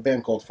singer of a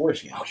band called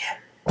Foreskin. Oh yeah.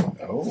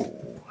 Oh.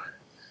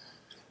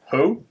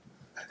 Who?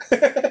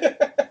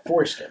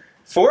 Foreskin.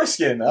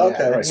 Foreskin. Okay.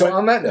 Yeah, right. So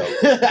on that note,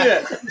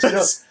 yeah.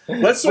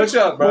 Let's switch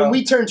up, bro. When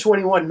we turned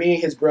 21, me,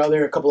 his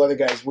brother, a couple other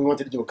guys, we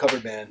wanted to do a cover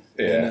band.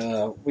 Yeah.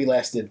 And we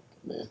lasted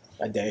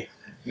a day.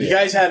 You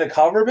guys had a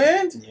cover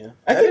band? Yeah.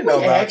 I I didn't think know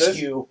we about asked this.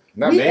 you.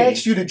 Not we me.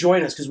 asked you to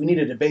join us because we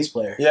needed a bass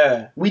player.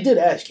 Yeah. We did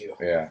ask you.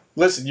 yeah.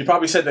 Listen, you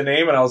probably said the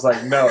name, and I was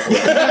like, no.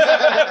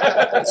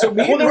 So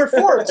me, Well, there were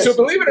four. So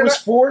believe it or was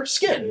not,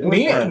 Foreskin.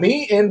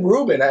 me and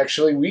Ruben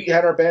actually, we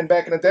had our band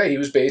back in the day. He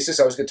was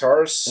bassist, I was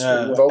guitarist,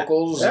 Yeah.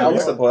 vocals. Yeah, I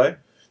used to play.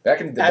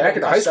 Back in the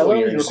Abbott high school Costello?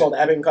 years. You were called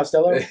Abbott and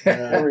Costello? Yeah.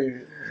 Remember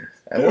you-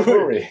 And what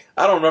were we?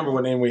 I don't remember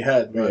what name we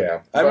had, but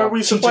Yeah. I remember we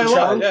used to Cheech play a and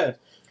lot. Chong? Yeah.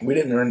 We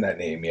didn't earn that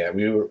name yet.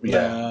 We were,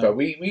 but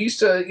we used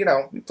to,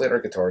 we played our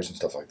guitars and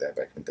stuff like that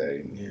back in the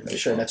day. Yeah,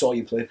 sure, that's all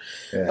you played.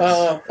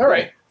 Yeah. All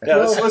right. Yeah,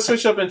 Well, let's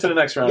switch up into the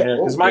next round Yeah, here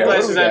because oh, my Yeah,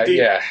 glass what is do we got? empty.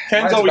 Yeah.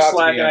 Ken's Mine's always about to be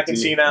slacking. I can empty.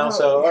 see now.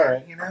 So all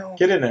right,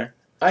 get in there.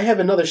 I have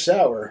another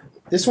sour.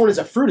 This one is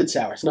a fruited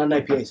sour. It's not an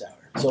IPA sour.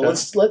 So Okay.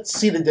 let's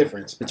see the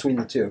difference between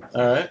the two.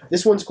 All right.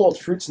 This one's called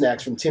Fruit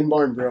Snacks from Tin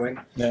Barn Brewing.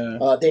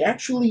 Yeah. They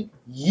actually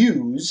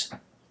use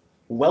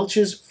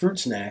Welch's Fruit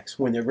Snacks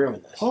when they're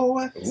brewing this. Oh,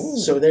 what? Ooh.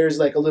 So there's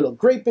like a little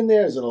grape in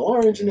there, there's a little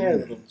orange in there,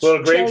 a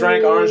Little grape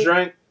drink, orange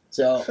drink.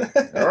 So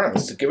All right,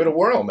 let's give it a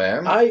whirl,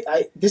 man.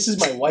 this is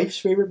my wife's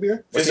favorite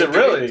beer. Is it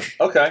really?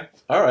 Okay.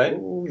 All right.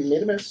 Ooh, you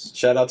made a mess.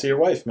 Shout out to your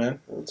wife, man.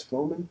 Oh, it's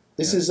foaming.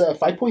 This is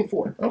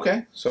 5.4.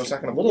 Okay, so it's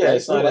not going to. Little Yeah, light,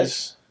 it's not little light.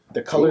 as.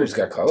 The color it's is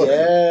got color.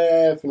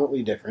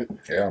 definitely different.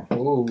 Yeah.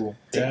 Ooh.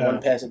 Take Yeah.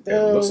 one, pass it Yeah,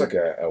 down. it looks like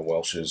a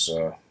Welch's.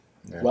 Welch?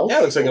 Yeah,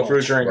 it looks like a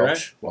fruit drink,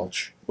 Welch.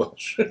 Welch.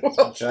 Welch.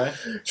 Okay.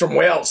 It's from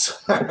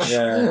Wales.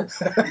 Yeah.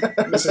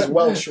 Mrs.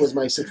 Welch was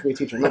my sixth grade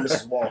teacher, not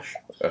Mrs. Walsh.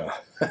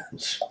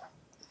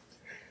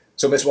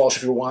 So, Miss Walsh,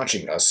 if you're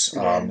watching us,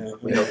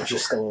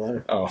 She's still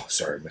alive. oh,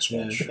 sorry, Miss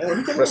Yeah. Walsh. Yeah,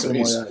 we can Rest look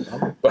in at peace. more of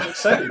that. I'm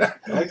excited. I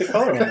like the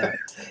color on that.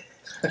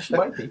 She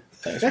might be.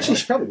 Actually,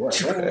 she probably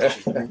was.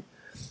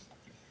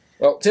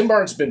 Well, Tim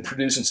Barnes has been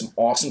producing some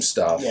awesome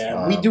stuff.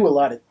 Yeah, we do a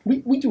lot of.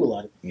 We do a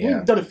lot of. Yeah.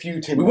 We've done a few.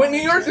 Tim We went to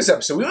New York Barnes, this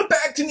episode. We went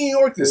back to New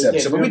York this Yeah,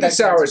 episode, we but we went did back to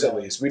sours Hudson at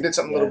Valley. least. We did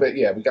something a little bit.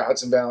 Yeah, we got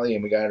Hudson Valley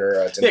and we got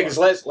our Tim Yeah, Barnes.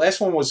 because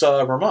last one was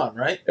Vermont,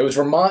 right? It was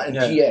Vermont and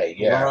PA.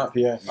 Yeah. Vermont, PA.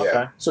 Yeah.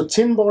 Okay. So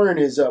Tin Barn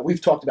is. We've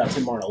talked about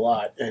Tin Barn a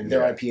lot, and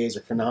their Yeah. IPAs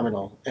are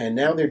phenomenal. And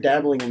now they're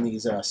dabbling in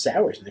these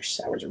sours, and their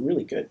sours are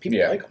really good. People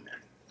Yeah. like them, man.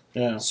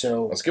 Yeah.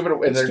 So Let's give it a,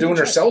 and Let's they're give it doing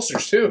a their try.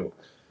 seltzers too.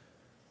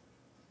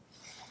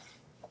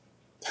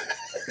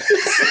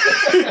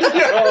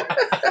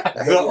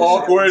 The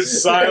awkward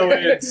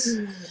silence.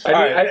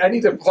 I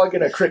need to plug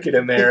in a cricket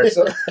in there.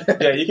 So.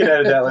 Yeah, you can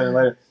edit that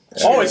later.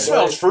 Oh, it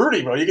smells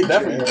fruity, bro. You can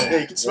definitely, yeah,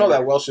 you can smell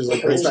that Welch's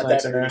like grape It's not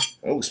snacks that in there.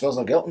 Oh, it smells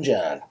like Elton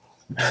John.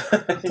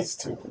 He's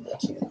too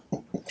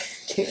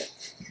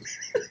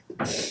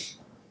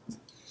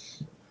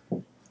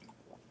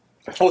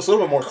Oh, it's a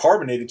little bit more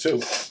carbonated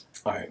too.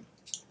 all right,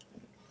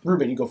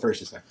 Ruben, you go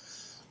first this time.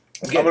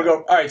 I'm gonna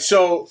go. All right,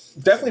 so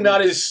definitely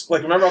not as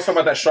like. Remember, I was talking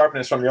about that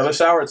sharpness from the other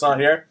sour. It's not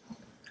here.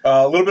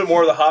 A little bit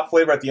more of the hop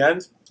flavor at the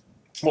end.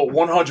 Well,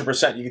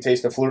 100%, you can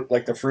taste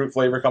the fruit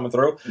flavor coming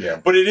through. Yeah.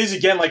 But it is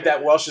again like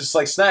that Welch's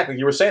like snack, like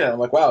you were saying. I'm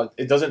like, wow,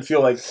 it doesn't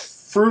feel like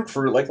fruit,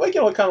 like kind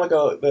of like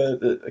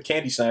a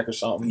candy snack or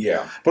something.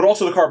 Yeah. But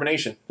also the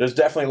carbonation. There's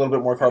definitely a little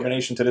bit more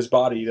carbonation to this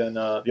body than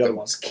the other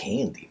ones. It's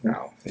candy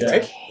now. Yeah.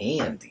 It's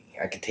candy.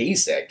 I can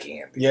taste that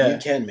candy. Yeah. You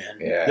can, man.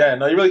 Yeah. Yeah,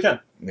 no, you really can.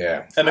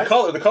 Yeah. And the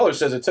color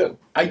says it too.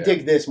 I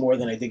dig this more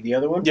than I dig the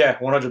other one. Yeah,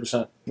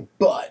 100%.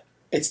 But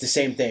it's the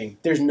same thing.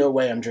 There's no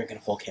way I'm drinking a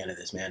full can of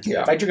this, man.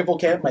 Yeah. If I drink a full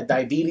can, my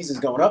diabetes is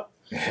going up.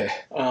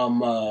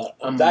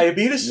 I'm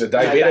Diabetes? The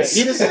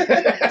diabetes.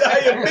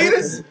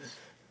 Diabetes?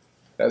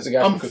 That was the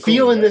guy I'm from Cocoon,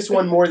 feeling right? this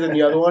one more than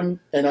the other one,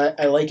 and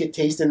I like it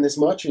tasting this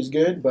much is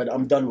good, but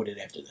I'm done with it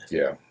after this.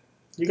 Yeah.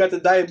 You got the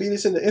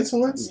diabetes and the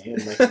insulins?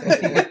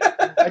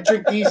 Yeah, I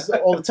drink these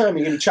all the time.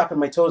 You're gonna be chopping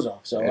my toes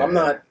off, so Yeah. I'm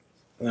not.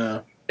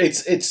 No.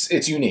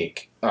 It's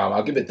unique.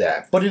 I'll give it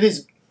that. But it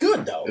is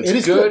good though. It's It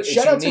is good, good. it's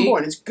Shout out Tim unique.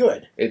 Horn. It's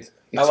good.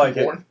 I like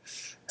it.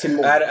 Tim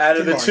Horn. Out of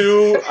Tim the Horn.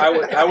 two,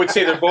 I would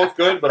say they're both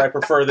good, but I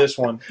prefer this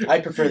one. I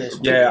prefer this.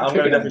 one. Yeah, I'm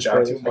going to Picking on definitely John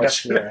prefer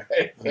too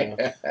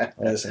this. much.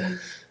 Listen.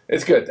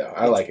 It's good though.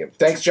 I like it.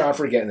 Thanks, John,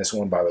 for getting this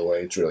one. By the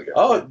way, it's really good.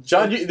 Oh,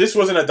 John, this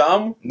wasn't a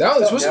Dom? no,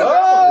 this was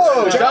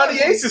Oh, John. Johnny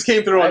Aces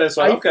came through on this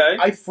one. Okay.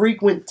 I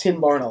frequent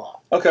Tin Barn a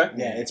lot. Okay.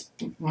 Yeah, it's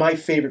my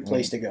favorite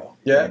place to go.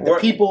 Yeah. The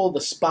people,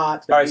 the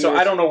spot. The All right, so beers.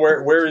 I don't know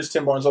where is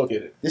Tim Barnes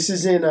located? This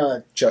is in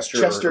Chester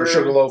or Chester,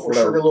 Sugarloaf,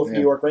 whatever. Sugarloaf, Yeah.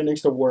 New York, right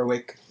next to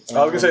Warwick.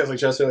 I was gonna say it's like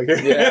Chester, like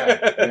here.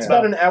 Yeah. It's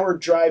about an hour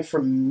drive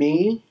from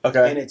me,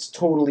 Okay. and it's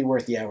totally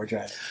worth the hour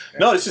drive.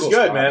 No, this is Cool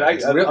good, spot. man.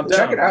 It's real- I'm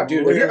check down. it out,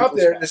 dude. If Really you're up cool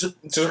there, spot.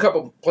 there's a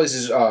couple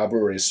places,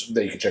 breweries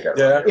that you can check out.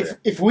 Yeah. around the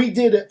If we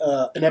did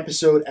an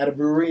episode at a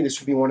brewery, this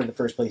would be one of the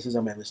first places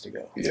on my list to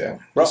go. area.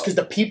 Bro, Just because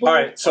the people. all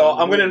right, so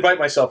I'm gonna invite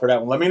myself for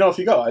that one. Let me know if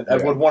you go. I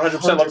would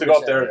 100% love to go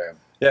up there.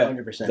 Yeah,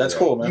 100%. that's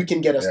cool, man. You can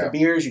get us Yeah. the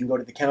beers. You can go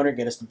to the counter,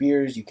 get us the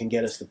beers. You can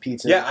get us the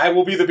pizza. Yeah, I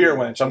will be the beer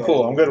wench. I'm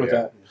cool. I'm good with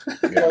Yeah. that.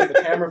 Plug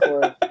the camera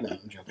for it. No,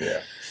 I'm joking.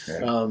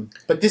 Yeah.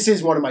 But this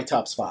is one of my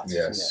top spots.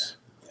 Yes.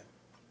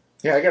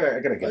 Yeah, I gotta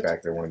get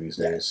back there one of these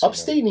Yeah. days.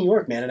 Upstate New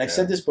York, man, and I've Yeah.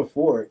 said this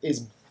before,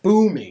 is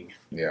booming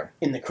Yeah.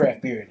 in the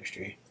craft beer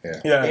industry.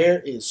 Yeah.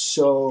 There is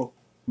so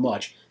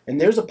much,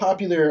 and there's a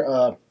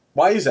popular.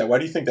 Why is that? Why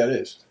do you think that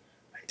is?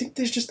 I think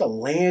there's just a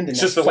land and It's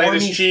that just the land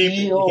is farmy cheap.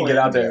 You feel can get and-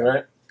 out there,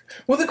 right?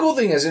 Well, the cool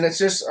thing is, and it's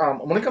just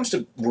when it comes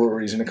to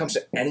breweries and it comes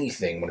to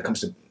anything, when it comes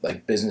to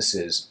like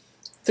businesses,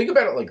 think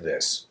about it like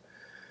this: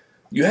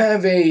 you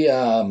have a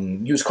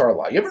used car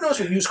lot. You ever notice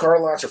with used car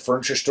lots or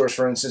furniture stores,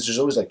 for instance, there's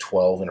always like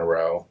 12 in a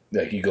row.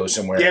 Like you go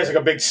somewhere, Yeah, it's like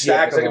a big yeah,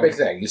 stack. it's like a big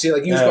thing. You see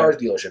like used cars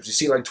dealerships. You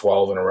see like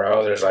 12 in a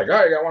row. There's like,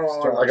 oh, you got one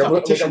like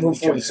Competition a Route with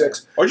each other.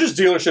 46. Or just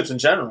dealerships in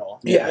general.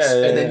 Yes,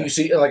 Yeah, and then yeah. you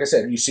see, like I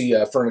said, you see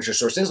furniture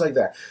stores, things like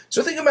that.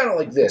 So think about it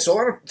like this. So a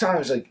lot of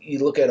times, like you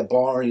look at a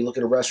bar, you look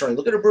at a restaurant, you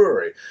look at a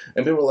brewery,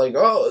 and people are like,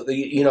 oh,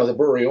 the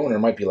brewery owner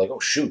might be like, oh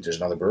shoot, there's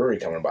another brewery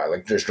coming by.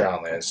 Like there's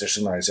Drownlands, there's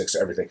 96,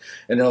 everything,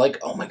 and they're like,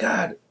 oh my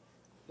god,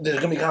 there's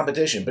going to be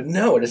competition. But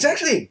no, it's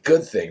actually a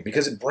good thing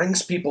because it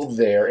brings people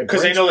there.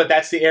 Because they know that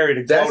that's the area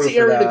to go that's to. the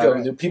area to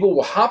go to. People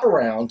will hop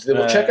around. They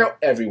will check out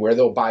everywhere.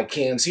 They'll buy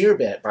cans here,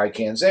 buy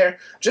cans there.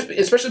 Just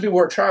especially people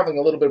who are traveling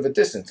a little bit of a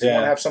distance. They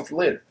want to have something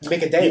later.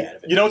 Make a day out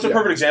of it. You know what's a Yeah.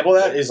 perfect example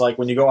of that is like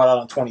when you go out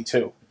on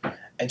 22.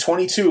 And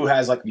 22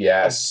 has like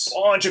Yes. a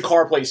bunch of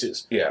car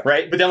places. Yeah.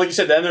 Right? But then like you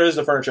said, then there is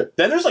the furniture.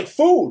 Then there's like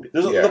food.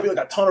 Yeah. There'll be like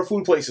a ton of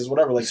food places,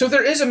 whatever. Like So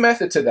there is a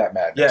method to that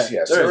madness. Yeah,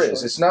 Yes, there there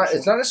is. is. It's not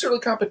necessarily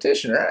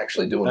competition. They're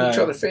actually doing each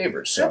other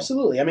favors. So.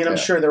 Absolutely. I mean, I'm Yeah.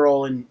 sure they're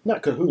all in,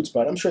 not cahoots,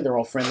 but I'm sure they're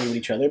all friendly with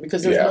each other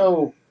because there's Yeah.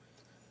 no.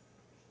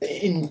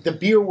 In the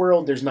beer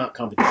world, there's not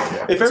competition.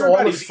 If It's all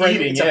everybody's a friendly,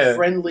 eating, it's yeah. a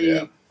friendly.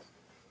 Yeah.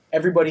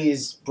 Everybody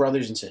is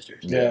brothers and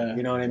sisters. Yeah.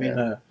 You know what I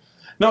mean?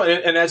 No,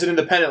 and as an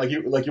independent,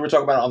 like you were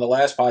talking about on the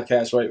last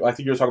podcast, right? I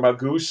think you were talking about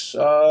Goose,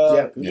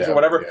 Goose or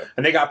whatever, Yeah.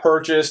 and they got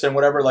purchased and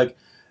whatever. Like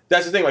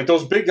that's the thing. Like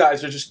those big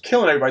guys are just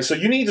killing everybody. So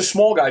you need the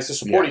small guys to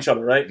support Yeah. each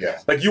other, right? Yeah.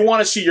 Like you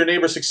want to see your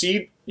neighbor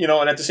succeed,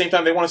 and at the same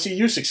time they want to see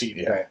you succeed.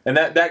 Yeah. And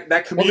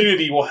that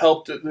community will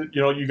help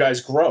you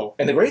guys grow.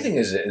 And the great thing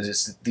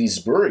is these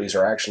breweries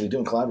are actually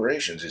doing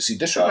collaborations. You see,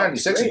 District Oh,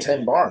 96 and great, 10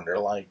 man. Barn, they're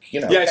like,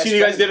 Yeah, I see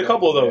you guys did a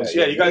couple of those.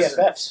 Yeah, you guys.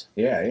 BFFs.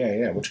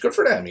 Yeah. Which good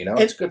for them,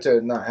 It's good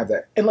to not have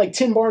that. And like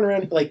Tin Barn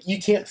around, like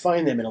you can't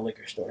find them in a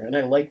liquor store, and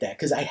I like that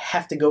because I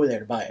have to go there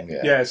to buy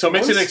it. Yeah, so it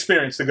makes it an Once-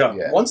 experience to go.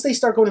 Yeah. Once they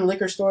start going to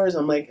liquor stores,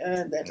 I'm like,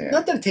 Yeah.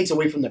 not that it takes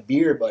away from the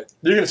beer, but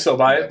You're gonna still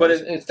buy it, but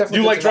it's definitely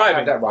you good like to not have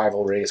driving. that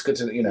rivalry. It's good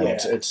to Yeah.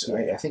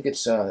 I think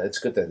it's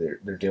good that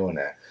they're doing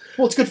that.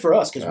 well, it's good for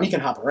us because we can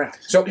hop around.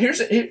 So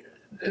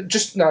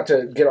just not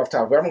to get off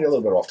topic, but I'm going to get a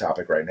little bit off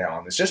topic right now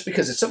on this, just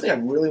because it's something I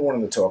really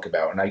wanted to talk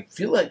about, and I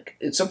feel like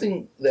it's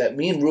something that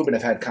me and Ruben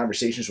have had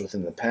conversations with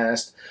in the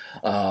past.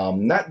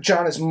 Not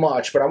John as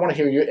much, but I want to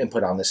hear your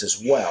input on this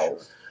as well.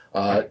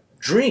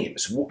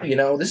 dreams. You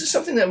know, this is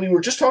something that we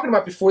were just talking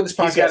about before this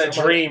podcast. He's got a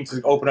dream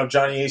to open up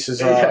Johnny Ace's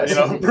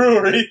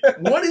brewery.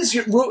 What is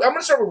your? I'm going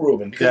to start with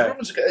Ruben because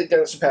Ruben's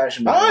got some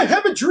passion. I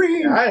have a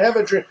dream. I have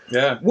a dream.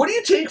 Yeah. What do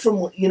you take from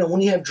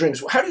when you have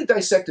dreams? How do you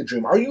dissect a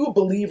dream? Are you a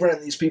believer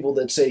in these people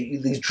that say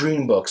these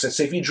dream books that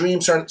say if you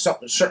dream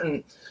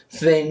certain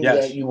thing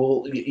that you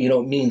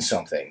will mean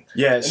something?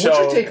 Yeah. And what's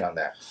your take on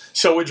that?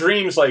 So with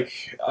dreams,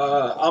 like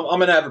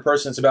I'm an avid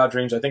person. It's about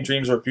dreams. I think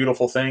dreams are a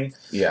beautiful thing.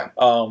 Yeah.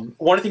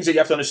 One of the things that you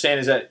have to understand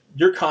is that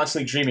you're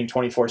constantly dreaming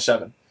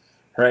 24/7,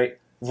 right?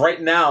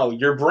 Right now,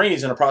 your brain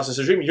is in a process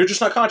of dreaming. You're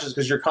just not conscious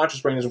because your conscious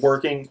brain is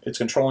working. It's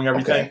controlling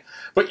everything. Okay.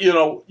 But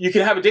you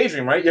can have a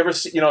daydream, right? You ever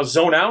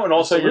zone out and all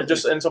of a sudden you're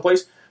just in some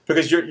place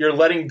because you're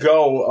letting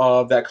go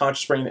of that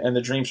conscious brain and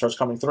the dream starts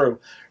coming through,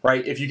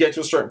 right? If you get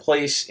to a certain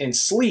place in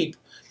sleep,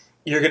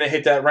 you're going to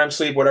hit that REM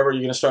sleep, whatever,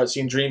 you're going to start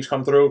seeing dreams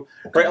come through.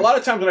 Okay. Right? A lot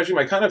of times when I dream,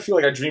 I kind of feel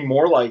like I dream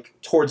more like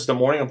towards the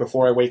morning or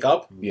before I wake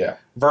up. Yeah.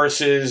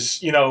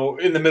 Versus, in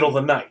the middle of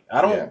the night.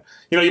 I don't,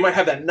 you might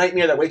have that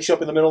nightmare that wakes you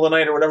up in the middle of the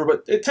night or whatever,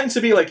 but it tends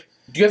to be like...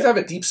 Do you have to have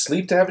a deep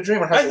sleep to have a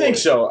dream? Or I think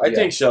so. I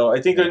think so. I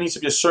think there needs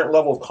to be a certain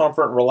level of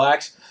comfort and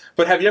relax.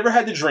 But have you ever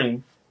had the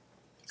dream,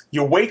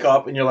 you wake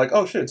up and you're like,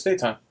 oh shit, it's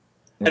daytime.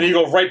 And then you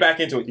go right back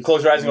into it. You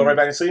close your eyes and go right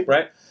back to sleep,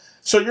 right?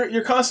 So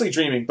you're constantly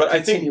dreaming, but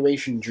I think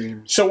continuation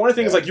dream. So one of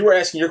the things, like you were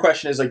asking, your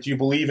question is like, do you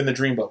believe in the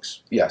dream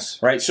books?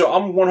 Yes. Right. So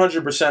I'm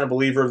 100% a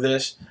believer of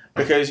this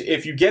because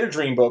if you get a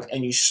dream book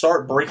and you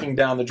start breaking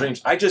down the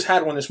dreams, I just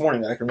had one this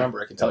morning that I can remember.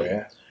 I can tell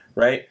you.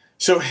 Right.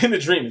 So in the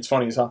dream, it's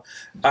funny as hell.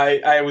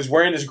 I was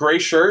wearing this gray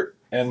shirt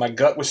and my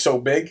gut was so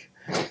big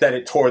that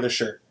it tore the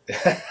shirt.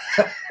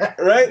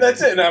 Right?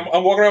 That's it. And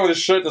I'm walking around with a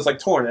shirt that's like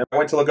torn. And I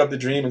went to look up the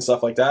dream and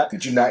stuff like that.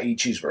 Did you not eat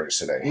cheeseburgers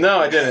today? No,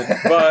 I didn't.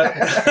 But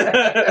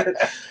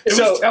it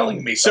was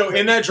telling me something. So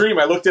in that dream,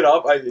 I looked it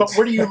up. But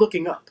what are you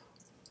looking up?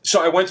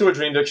 So I went to a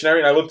dream dictionary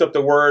and I looked up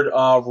the word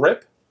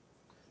rip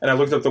and I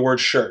looked up the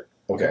word shirt.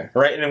 Okay.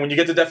 Right? And then when you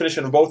get the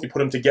definition of both, you put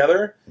them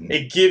together,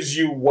 it gives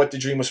you what the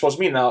dream was supposed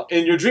to mean. Now,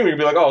 in your dream, you'd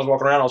be like, oh, I was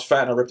walking around, I was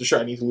fat, and I ripped the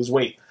shirt, I need to lose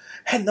weight.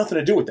 Had nothing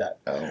to do with that.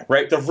 Oh.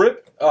 Right?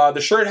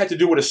 The shirt had to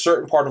do with a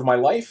certain part of my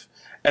life,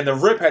 and the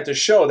rip had to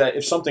show that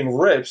if something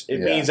rips, it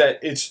means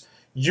that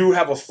you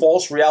have a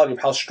false reality of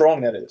how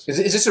strong that is.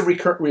 Is this a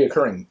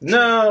reoccurring?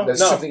 No. That's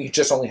something you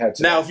just only had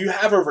today. Now, if you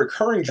have a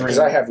recurring dream... Because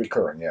I have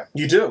recurring, yeah.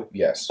 You do?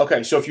 Yes.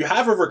 Okay, so if you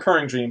have a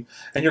recurring dream,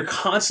 and you're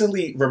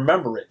constantly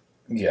remember it...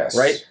 Yes.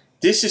 Right?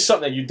 This is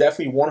something that you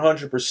definitely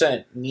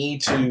 100% need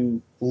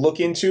to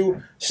look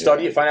into,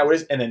 study it, find out what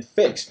it is, and then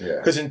fix.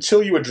 Because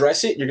until you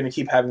address it, you're going to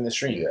keep having this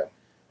dream. Yeah.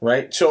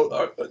 Right?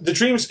 So the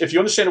dreams, if you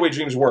understand the way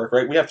dreams work,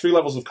 right, we have 3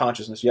 levels of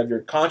consciousness. You have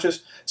your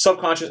conscious,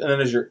 subconscious, and then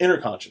there's your inner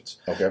conscious.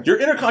 Okay. Your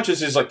inner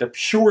conscious is like the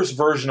purest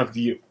version of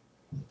you.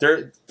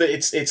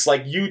 It's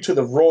like you to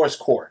the rawest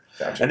core.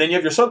 Gotcha. And then you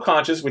have your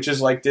subconscious, which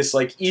is like this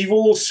like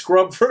evil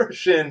scrub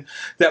version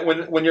that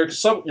when your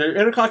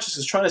inner conscious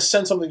is trying to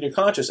send something to your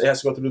conscious, it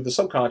has to go through the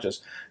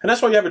subconscious. And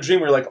that's why you have a dream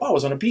where you're like, oh, I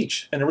was on a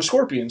beach and there were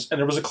scorpions and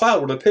there was a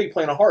cloud with a pig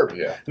playing a harp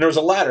and there was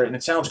a ladder and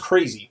it sounds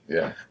crazy.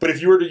 Yeah. But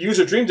if you were to use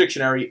a dream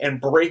dictionary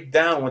and break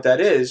down what that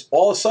is,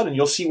 all of a sudden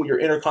you'll see what your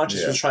inner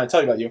conscious was trying to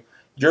tell you about you.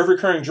 Your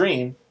recurring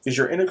dream is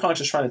your inner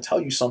conscious trying to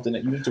tell you something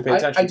that you need to pay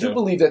attention to. I do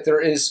believe that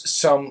there is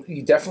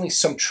definitely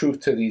some truth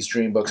to these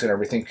dream books and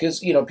everything,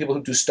 because people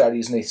who do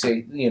studies and they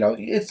say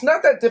it's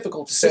not that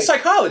difficult to say. It's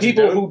psychology.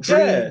 People who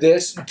dream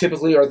this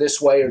typically are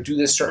this way or do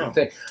this certain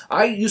thing.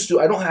 I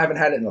haven't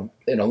had it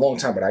in a long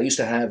time, but I used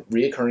to have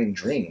reoccurring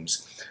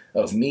dreams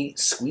of me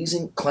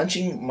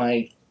clenching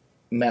my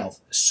mouth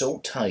so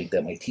tight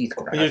that my teeth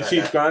grind. And your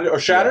teeth grinded or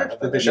shattered?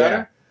 Did they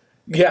shatter?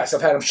 Yes,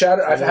 I've had them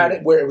shattered. I've had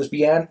it where it was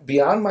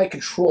beyond my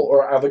control,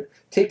 or I would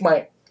take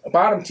my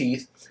bottom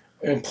teeth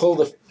and pull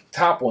the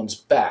top ones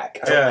back.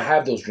 I don't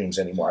have those dreams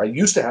anymore. I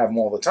used to have them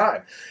all the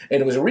time,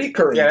 and it was a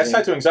recurring. Yeah, that's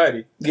tied to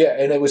anxiety. Yeah,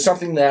 and it was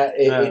something that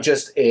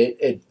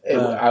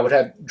I would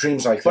have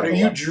dreams like that. But are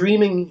you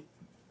dreaming?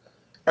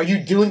 Are you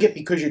doing it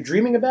because you're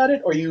dreaming about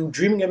it, or are you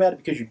dreaming about it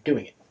because you're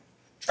doing it?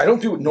 I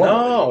don't do it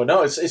normally.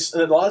 No. It's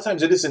a lot of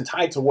times it isn't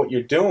tied to what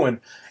you're doing.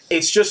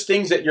 It's just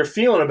things that you're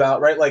feeling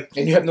about, right? Like,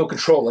 and you have no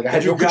control. Like I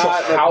had no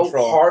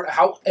control.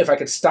 How if I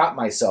could stop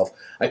myself,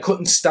 I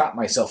couldn't stop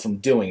myself from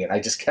doing it. I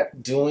just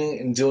kept doing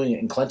it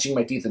and clenching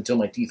my teeth until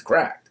my teeth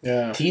cracked.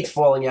 Yeah. Teeth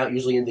falling out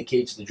usually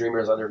indicates the dreamer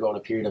is undergoing a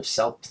period of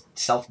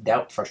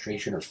self-doubt,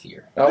 frustration, or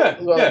fear.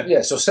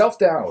 So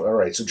self-doubt. All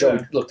right. So Joey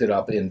looked it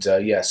up, and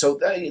So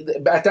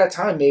at that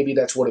time, maybe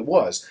that's what it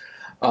was.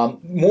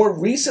 More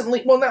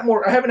recently, well, not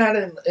more. I haven't had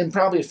it in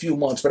probably a few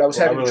months, but I was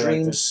having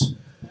dreams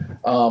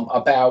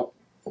about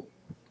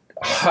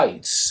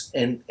heights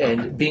and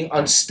being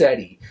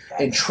unsteady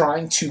and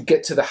trying to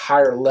get to the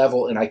higher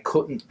level, and I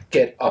couldn't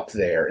get up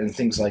there and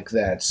things like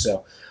that.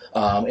 So,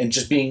 and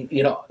just being,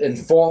 and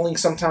falling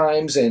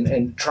sometimes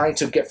and trying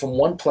to get from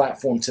one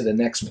platform to the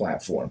next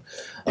platform.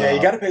 Yeah,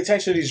 you got to pay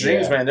attention to these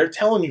dreams, man. They're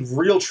telling you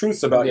real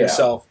truths about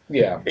yourself.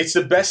 Yeah. It's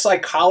the best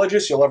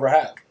psychologist you'll ever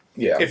have.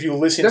 Yeah. If you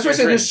listen That's to why I your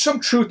say dream. there's some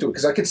truth to it,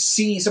 because I can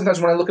see sometimes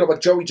when I look it up,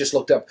 like Joey just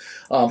looked up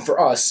for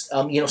us,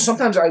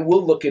 sometimes I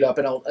will look it up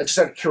and I'll just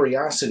out of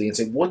curiosity and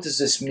say, what does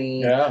this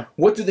mean? Yeah.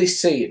 What do they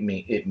say it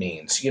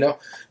means?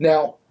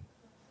 Now,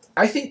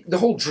 I think the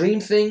whole dream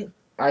thing,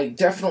 I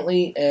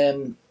definitely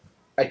am,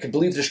 I can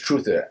believe there's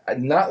truth there.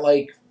 Not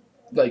like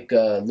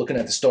looking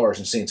at the stars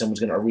and saying someone's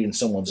going to read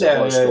someone's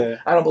horoscope. Yeah.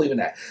 I don't believe in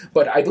that.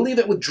 But I believe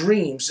that with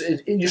dreams,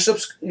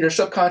 your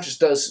subconscious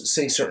does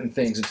say certain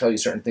things and tell you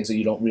certain things that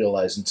you don't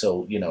realize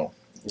until,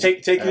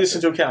 Take this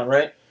into account,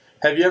 right?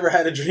 Have you ever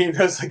had a dream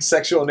that's like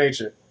sexual in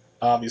nature?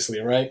 Obviously,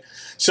 right?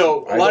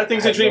 So a lot of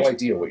things in dreams. I have no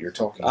idea what you're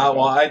talking about.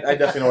 Well, I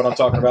definitely know what I'm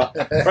talking about,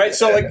 right?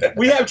 So like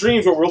we have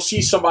dreams where we'll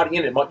see somebody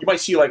in it. You might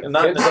see like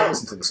not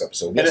listen to this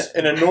episode.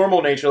 In a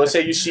normal nature. Let's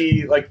say you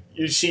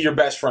see your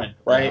best friend,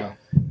 right?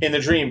 In the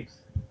dream,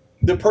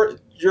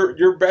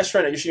 your best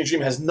friend that you see in the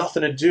dream has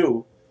nothing to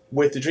do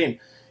with the dream.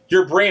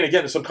 Your brain,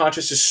 again, the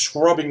subconscious is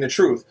scrubbing the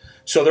truth.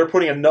 So they're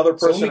putting another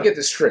person. So let me get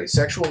this straight.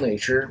 Sexual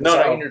nature.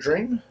 In your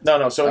dream?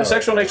 No. So in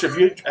sexual nature,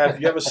 if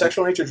you have a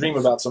sexual nature dream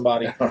about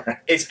somebody,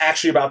 it's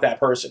actually about that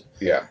person.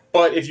 Yeah.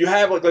 But if you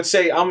have let's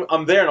say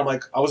I'm there and I'm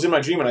like, I was in my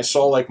dream and I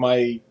saw like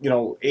my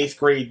 8th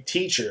grade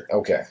teacher.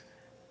 Okay.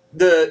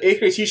 The 8th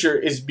grade teacher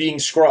is being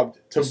scrubbed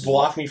to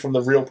block me from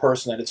the real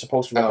person that it's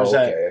supposed to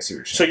represent. Okay, I see what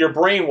you're saying. So your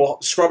brain will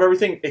scrub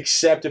everything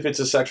except if it's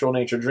a sexual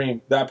nature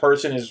dream. That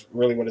person is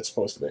really what it's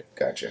supposed to be.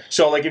 Gotcha.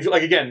 So like if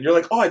again, you're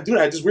like, oh dude,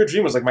 I had this weird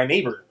dream. It was like my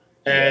neighbor,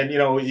 and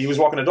he was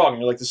walking a dog,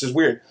 and you're like, this is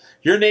weird.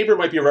 Your neighbor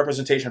might be a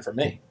representation for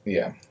me.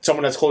 Yeah.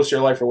 Someone that's close to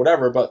your life or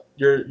whatever, but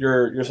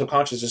your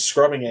subconscious is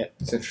scrubbing it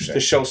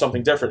to show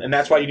something different, and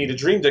that's why you need a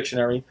dream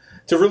dictionary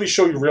to really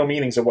show you real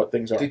meanings of what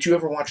things are. Did you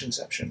ever watch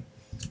Inception?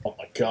 Oh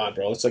my god,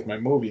 bro! It's like my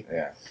movie.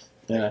 Yeah.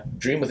 Yeah.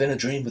 Dream within a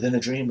dream within a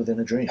dream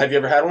within a dream. Have you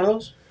ever had one of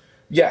those?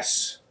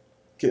 Yes.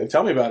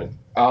 Tell me about it.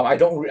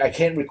 I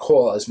can't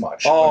recall as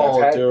much.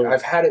 Oh, dude.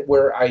 I've had it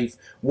where I've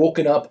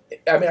woken up.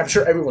 I mean, I'm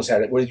sure everyone's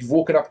had it where you've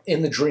woken up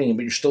in the dream,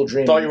 but you're still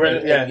dreaming. Thought you were in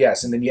it, yeah. And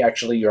yes, and then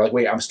you're like,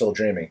 wait, I'm still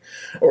dreaming.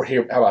 Or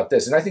here, how about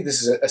this? And I think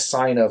this is a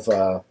sign of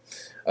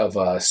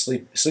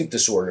sleep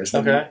disorders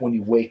when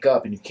you wake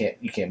up and you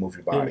can't move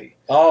your body.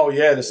 Oh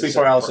yeah, the sleep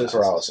paralysis.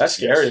 That's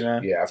scary, yes.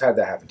 man. Yeah, I've had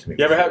that happen to me.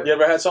 You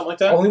ever had something like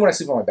that? Only when I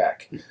sleep on my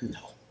back. No.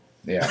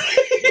 Yeah.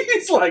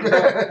 It's like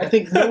I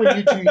think knowing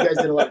you two, you guys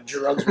did a lot of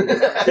drugs with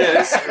it. it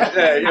is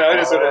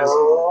what it is.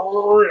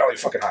 Really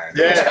fucking high.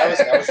 Yeah,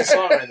 that was the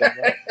song right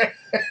there,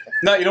 bro.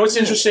 No, you know what's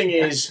interesting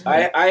is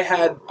I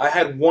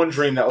had one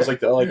dream that was I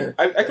can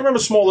remember a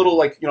small little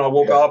I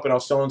woke up and I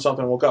was still in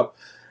something and woke up.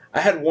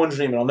 I had one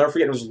dream and I'll never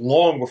forget. It was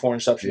long before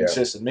Inception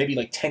existed, maybe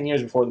like 10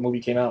 years before the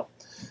movie came out.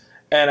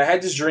 And I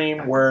had this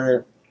dream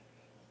where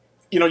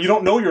you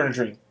don't know you're in a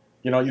dream.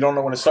 You don't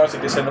know when it starts.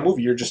 Like they said in the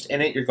movie, you're just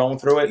in it. You're going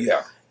through it.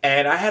 Yeah.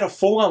 And I had a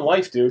full-on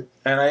life, dude.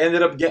 And I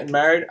ended up getting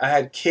married. I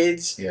had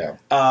kids. Yeah.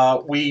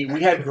 We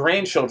had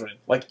grandchildren.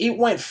 Like, it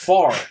went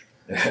far.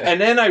 And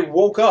then I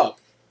woke up.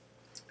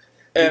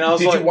 And I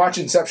was Did you watch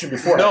Inception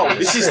before? No,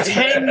 this is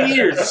 10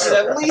 years. This is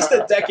at least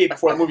a decade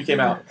before the movie came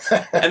out.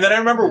 And then I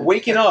remember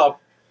waking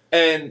up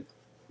and,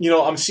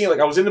 I'm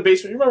seeing, I was in the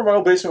basement. You remember my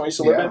old basement I used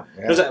to live in? Yeah.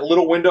 There's that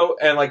little window,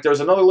 and, there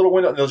was another little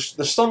window, and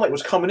the sunlight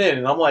was coming in.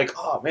 And I'm like,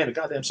 oh, man, the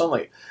goddamn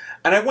sunlight.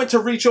 And I went to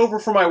reach over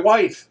for my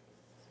wife.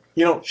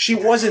 She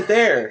wasn't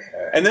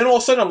there. And then all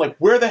of a sudden, I'm like,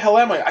 where the hell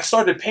am I? I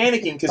started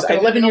panicking because I'm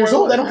 11 years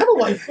old. I don't have a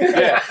wife.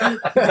 Yeah.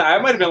 I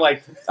might have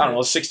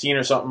been 16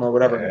 or something or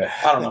whatever. Yeah.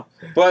 I don't know.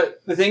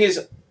 But the thing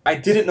is, I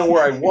didn't know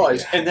where I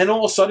was. And then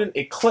all of a sudden,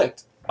 it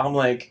clicked. I'm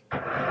like,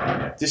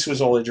 this was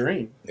all a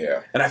dream.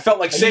 Yeah. And I felt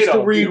like Sato. I used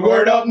to read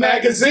Word Up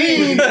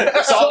magazine.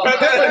 Salt,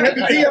 pepper, and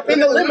heavy tea up in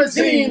the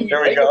limousine.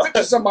 There we go.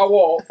 Pictures on my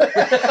wall.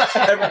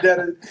 Every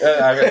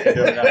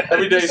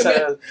day,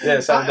 Saturday.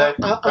 That's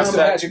the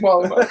magic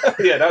moment.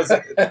 Yeah, that was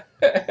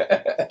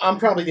it. I'm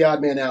probably the odd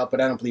man out,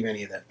 but I don't believe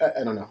any of that.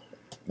 I don't know.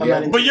 I'm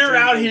not into But you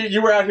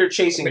were out here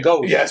chasing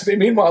ghosts. Yes,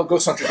 meanwhile,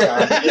 Ghost Hunter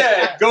John.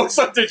 Yeah, Ghost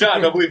Hunter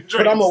John. Don't believe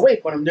dreams. But I'm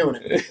awake when I'm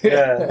doing it.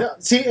 Yeah.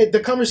 See,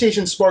 the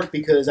conversation sparked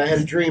because I had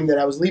a dream that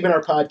I was leaving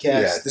our podcast.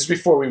 Yeah, this is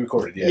before we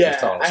recorded.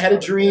 Yeah, I had a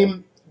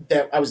dream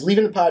that I was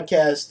leaving the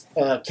podcast.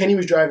 Kenny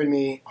was driving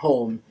me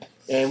home,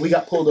 and we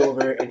got pulled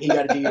over, and he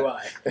got a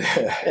DUI.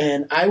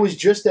 And I was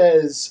just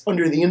as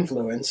under the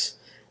influence,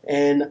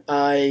 and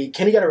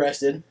Kenny got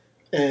arrested,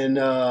 and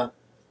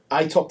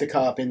I talked the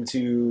cop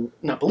into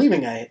not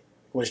believing I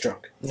was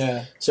drunk.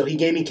 Yeah. So he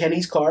gave me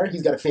Kenny's car.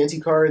 He's got a fancy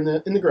car in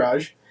the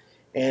garage,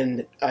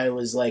 and I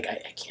was like,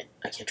 I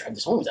can't drive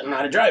this home. I don't know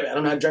how to drive it. I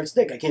don't know how to drive a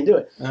stick. I can't do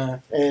it.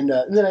 And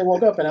then I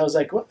woke up and I was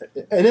like, what?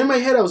 And in my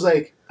head I was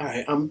like, all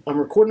right, I'm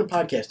recording a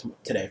podcast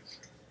today.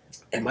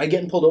 Am I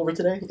getting pulled over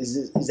today?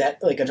 Is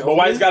that like a? Well,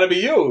 why it's got to be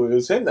you? It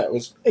was him that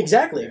was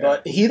exactly. Yeah.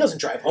 But he doesn't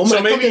drive home. So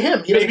I maybe come to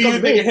him. Maybe you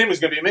think him is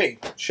going to be me.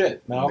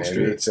 Shit. No,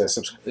 maybe it's a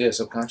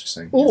subconscious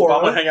thing. Or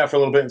I'm gonna hang out for a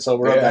little bit and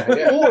sober up.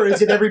 Or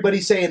is it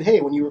everybody saying,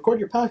 hey, when you record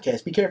your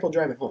podcast, be careful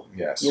driving home?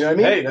 Yes. You know what I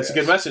mean? Hey, that's a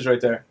good message right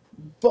there.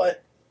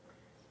 But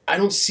I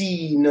don't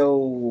see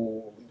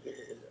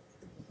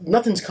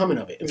nothing's coming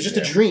of it. It was just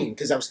a dream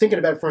because I was thinking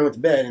about it before I went to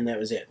bed, and that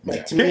was it.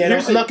 Like to me,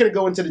 I'm not going to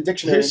go into the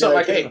dictionary and be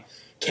like, hey,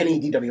 Kenny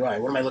DWI,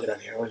 what am I looking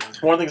at here? One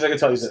of the things I can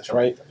tell you is this,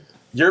 right?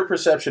 Your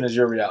perception is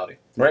your reality,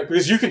 right?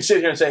 Because you can sit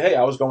here and say, hey,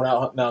 I was going out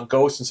hunting on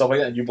ghosts and stuff like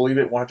that, and you believe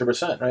it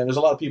 100%, right? And there's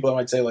a lot of people that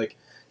might say, like,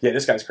 yeah,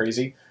 this guy's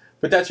crazy.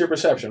 But that's your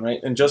perception, right?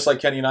 And just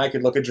like Kenny and I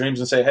could look at dreams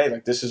and say, hey,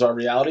 like, this is our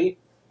reality.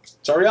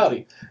 It's our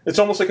reality. It's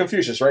almost like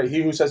Confucius, right?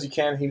 He who says he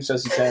can, he who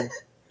says he can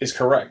is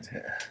correct,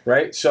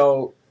 right?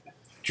 So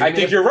I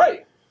think you're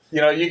right.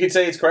 You know, you could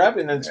say it's crap,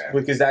 and it's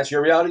because that's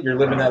your reality. You're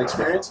living that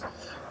experience.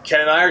 Ken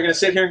and I are going to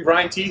sit here and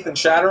grind teeth and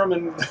shatter them,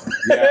 and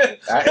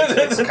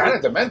it's kind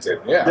of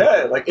demented.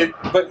 Yeah, like it.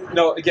 But you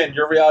know, again,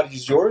 your reality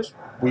is yours.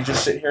 We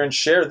just sit here and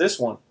share this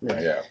one.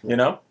 Yeah. You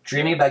know,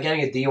 dreaming about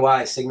getting a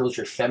DUI signals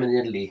your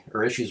femininity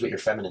or issues with your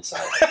feminine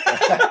side.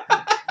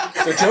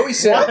 So Joey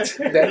said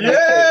that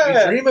if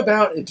you dream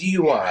about a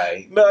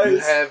DUI, you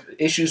have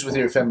issues with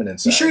your feminine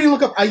side. You sure you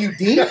look up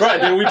IUD?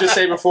 Right, didn't we just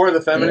say before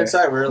the feminine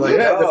side? We were like,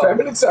 the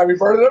feminine side. We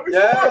brought it up before.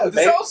 Yeah,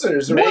 the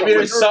seltzers. Maybe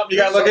there's something you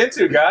got to look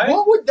into, guy.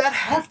 What would that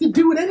have to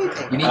do with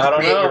anything? You need to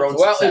create your own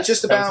success. Well, it's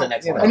just about,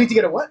 I need to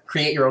get a what?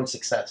 Create your own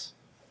success.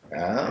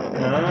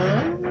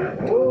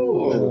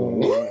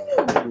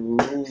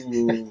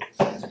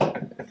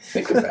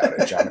 Think about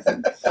it,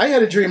 Jonathan. I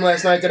had a dream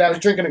last night that I was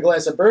drinking a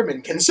glass of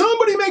bourbon. Can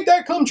somebody make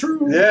that come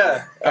true?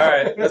 Yeah. All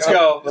right. Let's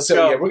go. Let's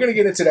go. Yeah, we're gonna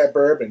get into that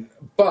bourbon,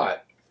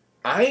 but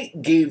I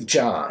gave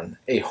John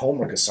a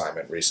homework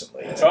assignment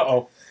recently.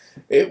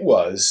 It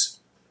was,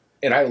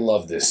 and I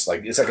love this.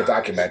 Like it's like a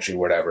documentary, or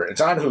whatever.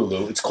 It's on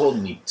Hulu. It's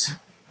called Neat.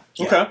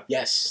 Yeah. Okay.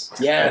 Yes.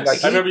 And I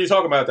remember you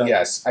talking about that.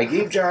 Yes. I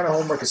gave John a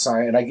homework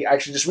assignment, and I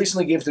actually just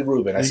recently gave it to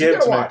Ruben. I said, you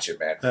gotta watch it,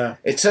 man. Yeah.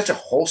 It's such a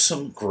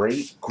wholesome,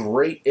 great.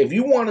 If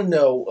you want to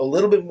know a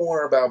little bit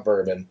more about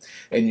bourbon,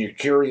 and you're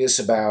curious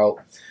about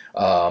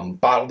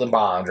bottled and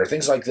bond, or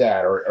things like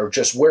that, or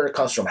just where it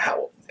comes from,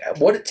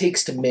 what it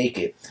takes to make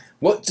it,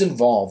 what's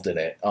involved in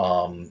it,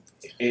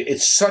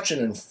 it's such an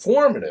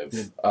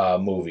informative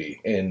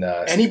movie. And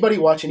anybody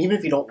watching, even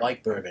if you don't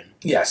like bourbon,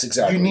 yes,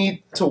 exactly, you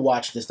need to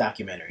watch this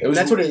documentary.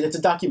 That's what it is. It's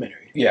a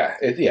documentary. Yeah,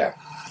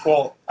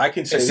 Well, I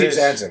can say Steve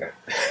Zahn's in it.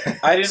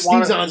 I didn't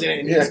want Steve Zahn's in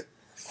it. He's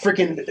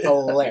freaking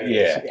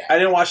hilarious. Yeah. I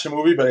didn't watch the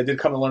movie, but I did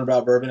come to learn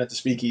about bourbon at the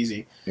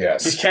Speakeasy.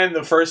 Yes. Because Ken,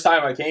 the first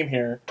time I came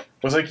here,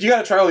 was like, you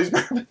got to try all these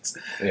bourbons.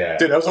 Yeah.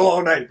 Dude, that was a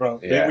long night, bro.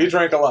 Yeah. We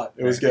drank a lot.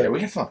 It was good. Yeah, we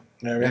had fun.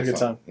 Yeah, we had a good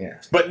time. Yeah.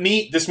 But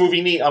Neat, this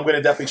movie Neat, I'm going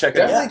to definitely check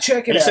it out. Definitely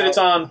check it out. You said it's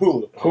on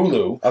Hulu.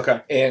 Hulu. Okay.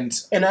 And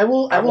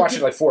I've watched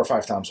it like 4 or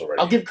 5 times already.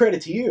 I'll give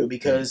credit to you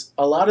because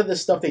a lot of the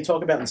stuff they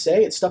talk about and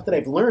say, it's stuff that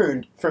I've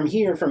learned from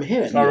him.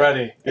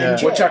 Already. Yeah.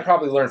 Which I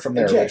probably learned from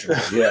there originally.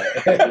 Yeah.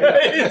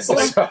 It's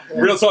like,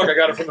 real talk, I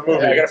got it from the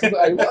movie. Yeah, I got it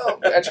from, well,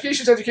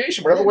 education's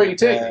education, whatever way you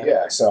take it.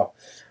 Yeah, so...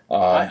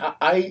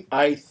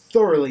 I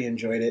thoroughly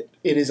enjoyed it.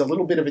 It is a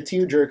little bit of a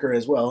tearjerker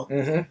as well.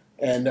 Mm-hmm.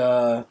 And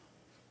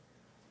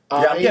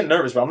I'm getting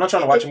nervous, but I'm not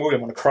trying to watch a movie.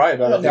 I'm going to cry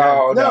about it.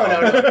 No.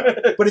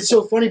 But it's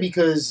so funny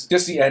because...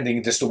 Just the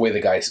ending, just the way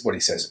the guy, what he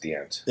says at the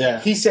end. Yeah.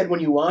 He said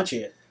when you watch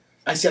it,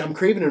 I said, I'm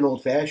craving an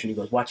old-fashioned. He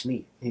goes, watch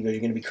Neat. He goes, you're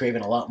going to be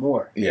craving a lot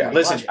more. Yeah.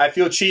 Listen, I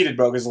feel cheated,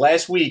 bro, because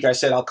last week I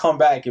said I'll come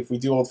back if we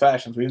do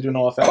old-fashions. We didn't do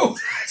no old-fashions. Oh,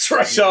 that's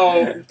right.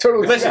 So,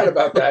 totally forgot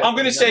about that. I'm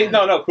going to say,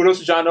 no, kudos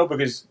to John,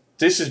 because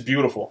this is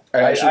beautiful.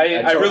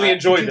 I really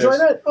enjoyed this. Did you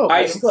enjoy that? Oh,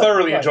 I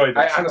thoroughly enjoyed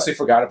this. I honestly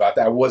forgot about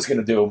that. I was going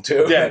to do them,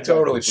 too. Yeah,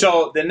 totally.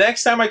 So, the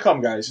next time I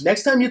come, guys.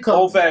 Next time you come.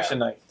 Old-fashioned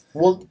night.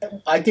 Well,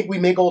 I think we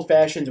make old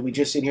fashions and we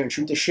just sit here and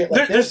shoot the shit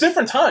like this. There's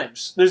different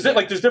times. There's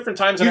different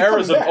times and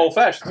eras of old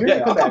fashioned.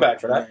 Yeah, I'll come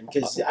back for that.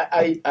 Because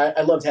I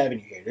loved having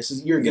you here.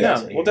 You're good.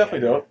 Yeah, we'll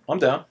definitely do it. I'm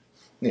down.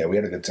 Yeah, we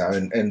had a good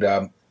time,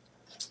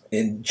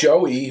 and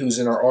Joey, who's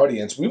in our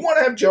audience, we want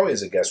to have Joey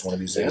as a guest one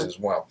of these days as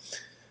well.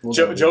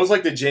 Joe's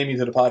like the Jamie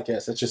to the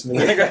podcast. That's just he's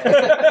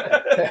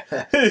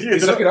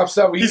looking up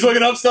stuff. He's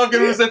looking up stuff,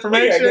 giving us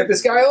information. Yeah, get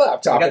this guy a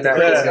laptop.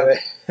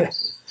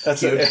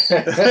 That's it.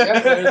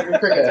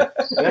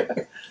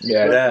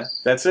 Yeah,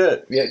 that's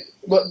it. Yeah,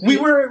 well, we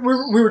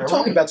were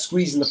talking about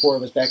squeezing the 4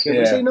 of us back here.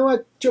 We say, you know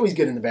what, Joey's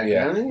good in the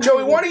background. Yeah.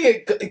 Joey, why don't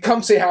you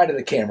come say hi to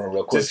the camera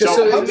real quick? Just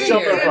jump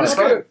in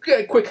front.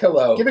 A quick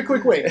hello. Give it a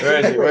quick wave.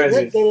 Where is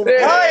he?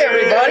 Hi,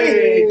 everybody.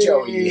 Hey,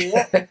 Joey.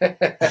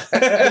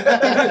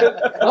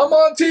 I'm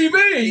on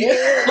TV.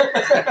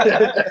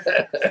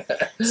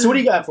 So what do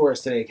you got for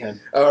us today, Ken?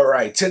 All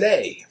right,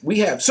 today we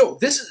have. So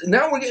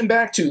now we're getting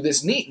back to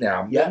this Neat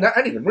now. Yeah.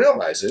 I didn't even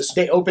realize this.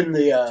 They opened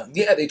the.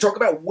 They talk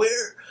about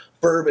where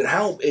bourbon,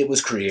 how it was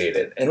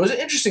created, and it was an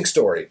interesting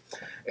story.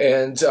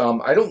 And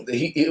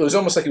it was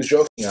almost like he was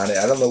joking on it.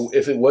 I don't know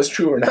if it was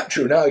true or not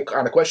true. Now I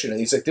kind of question it.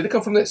 He's like, did it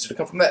come from this? Did it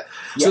come from that?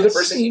 Yes. So the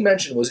first thing he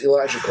mentioned was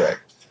Elijah Craig.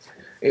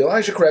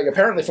 Elijah Craig,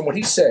 apparently from what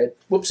he said,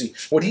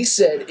 what he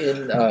said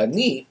in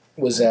Neat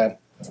was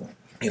that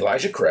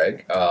Elijah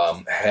Craig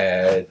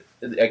had,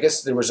 I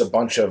guess there was a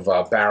bunch of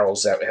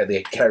barrels that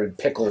they carried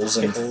pickles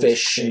and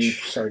fish and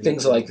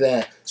things like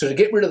that. So to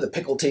get rid of the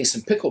pickle taste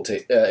and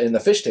in the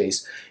fish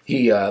taste,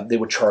 they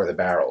would char the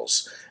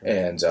barrels.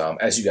 And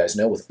as you guys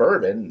know, with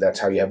bourbon, that's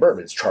how you have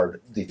bourbon. It's charred.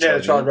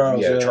 Charred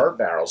barrels. Yeah, charred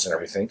barrels and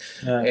everything.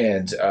 Yeah.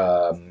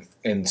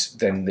 And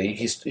then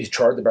he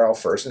charred the barrel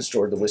first and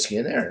stored the whiskey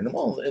in there. And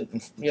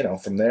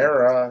from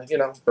there,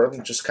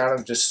 bourbon just kind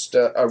of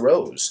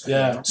arose.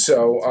 Yeah.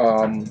 So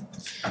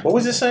what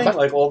was it saying?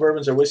 Like all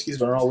bourbons are whiskeys,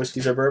 but not all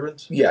whiskeys are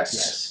bourbons.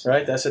 Yes.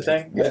 Right. That's the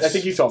thing. Yes. I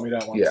think you told me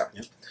that one. Yeah.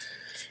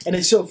 And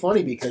it's so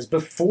funny because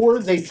before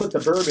they put the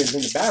bourbons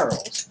in the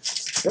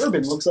barrels,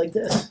 bourbon looks like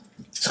this.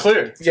 It's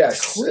clear.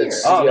 Yes. Clear.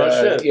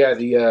 No shit.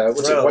 Yeah,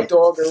 what's it, White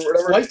Dog or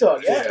whatever? White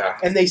Dog, yeah. Yeah.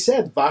 And they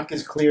said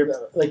vodka's clear.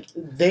 Like,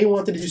 they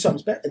wanted to do something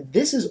special.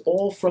 This is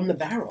all from the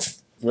barrel.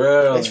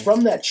 Really? It's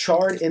from that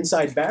charred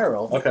inside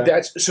barrel.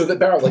 Okay. So the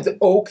barrel, like the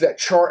oak, that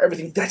char,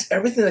 everything, that's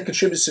everything that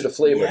contributes to the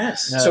flavor.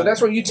 Yes. Yeah. So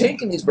that's why you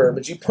take in these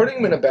bourbons, you put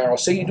them in a barrel,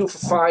 say you do it for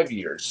 5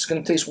 years, it's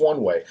going to taste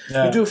one way.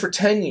 Yeah. You do it for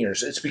 10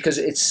 years, it's because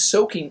it's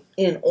soaking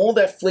in all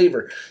that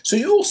flavor. So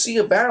you will see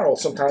a barrel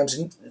sometimes,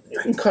 and you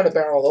can cut a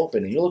barrel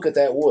open, and you look at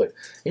that wood,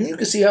 and you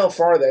can see how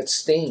far that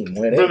stain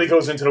went in. Really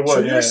goes into the wood. So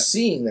yeah. you're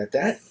seeing that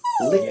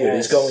liquid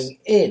is Yes. going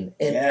in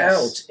and Yes.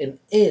 out and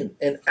in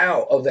and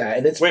out of that.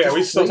 And it's Wait, are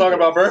we still talking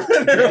about bourbon?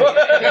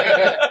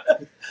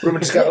 Ruben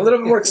just got a little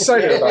bit more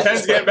excited about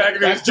Ken's it. getting back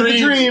into his Back to the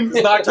dreams.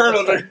 dream.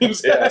 Nocturnal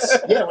dreams. Yes.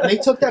 Yeah, when they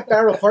took that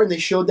barrel apart and they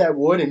showed that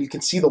wood, and you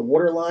could see the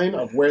water line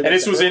of where. And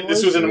this was in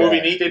the movie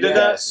Neat. They did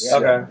Yes.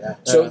 that. Okay. Yeah.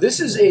 So this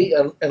is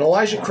an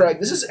Elijah Craig.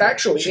 This is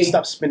actually We should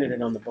stop spinning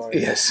it on the bar.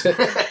 Yes.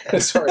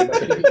 Sorry,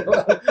 buddy.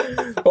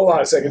 Hold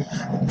on a second.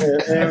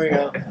 There we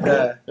go.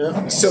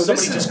 Yeah. So Somebody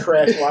this is just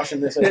crashed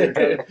washing this.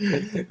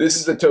 this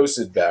is the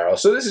toasted barrel.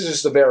 So this is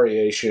just a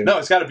variation. No,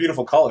 it's got a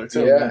beautiful color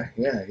too. Yeah.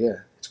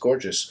 It's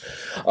gorgeous.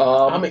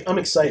 I'm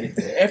excited.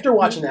 After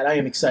watching that, I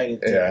am excited.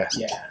 Yeah.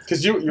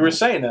 Because you were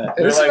saying that. And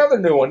You're this is another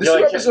new one. This is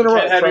You're like, episode in a row.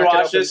 Ken had me Crack it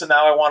watch up this, and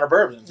now I want a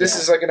bourbon. This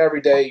is like an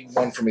everyday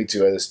one for me too.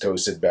 This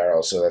toasted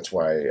barrel. So that's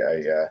why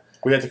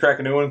We had to crack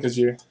a new one because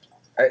you.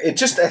 I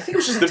think it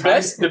was just The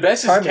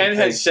best is timing Ken thing.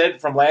 had said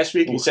from last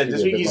week. He said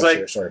this week he's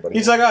like, sorry, buddy.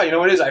 he's like, oh, you know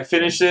what it is? I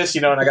finished this,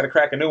 and I got to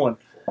crack a new one.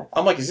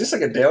 I'm like, is this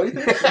like a daily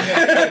thing?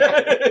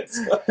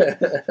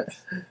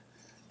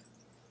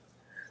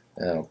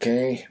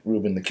 Okay,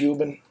 Ruben the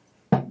Cuban.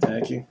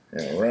 Thank you.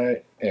 All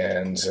right,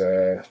 and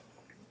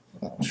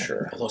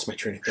sure. I lost my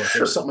train of thought.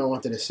 There was something I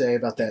wanted to say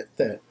about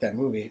that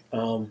movie.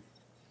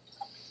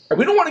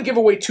 We don't want to give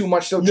away too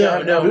much, though,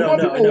 John. No, we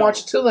want people to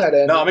watch it till that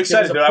end. No, I'm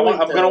excited, dude. I'm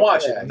going to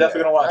watch it. Yeah, I'm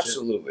definitely going to watch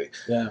absolutely. it.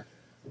 Yeah.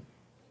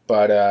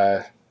 But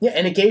yeah,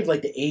 and it gave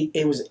like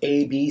it was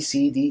A, B,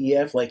 C, D, E,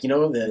 F, like the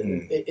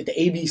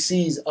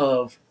ABCs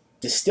of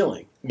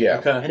distilling, yeah.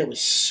 Okay. and it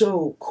was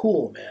so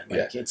cool, man.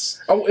 Like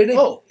it's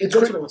It's that's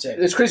what I would say.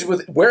 It's crazy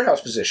with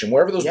warehouse position,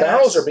 wherever those Yes.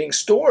 barrels are being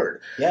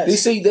stored. Yes. They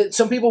say that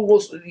some people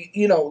will,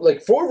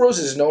 like Four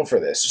Roses is known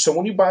for this. So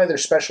when you buy their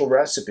special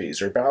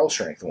recipes or barrel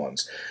strength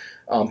ones,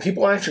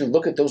 people actually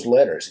look at those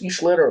letters.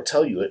 Each letter will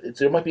tell you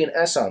there might be an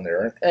S on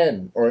there, or an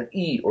N, or an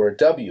E, or a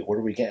W. What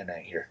are we getting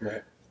at here?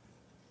 Right.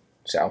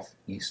 South,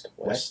 east,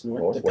 west,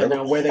 north, depending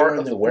on where they part are in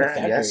of the the warehouse.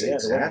 factory, Yes, yeah,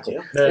 exactly.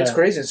 the It's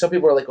crazy, and some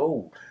people are like,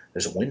 "Oh,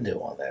 there's a window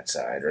on that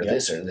side, or Yeah.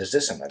 this, or there's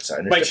this on that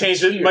side." Might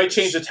change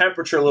the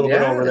temperature a little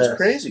bit over there. It's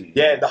crazy.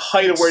 Yeah, the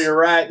height of where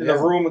you're at in the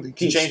room can The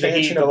change the heat.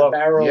 expansion of the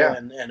barrel, Yeah.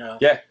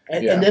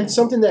 and then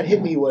something that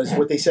hit me was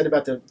what they said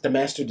about the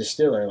master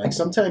distiller. Like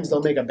sometimes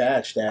they'll make a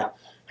batch that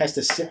has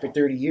to sit for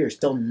 30 years.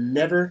 They'll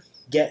never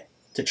get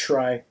to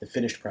try the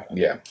finished product.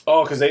 Yeah,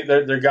 Oh, because they're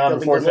gone They'll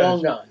before be it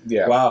long finished. gone.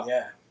 yeah, Wow.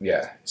 Yeah.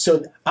 yeah.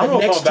 So I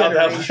don't the know if next I'm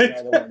about that generation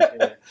are the ones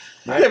doing it.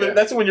 Yeah, but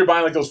that's when you're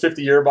buying like those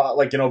 50-year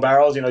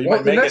barrels. You Well, might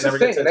and make it that's and the never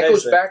thing, get to and that taste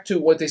goes it. back to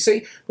what they say.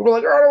 People are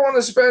like, "Oh, I don't want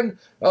to spend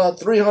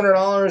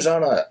 $300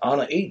 on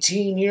an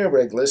 18-year." But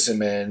like, listen,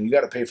 man, you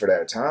got to pay for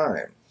that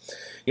time.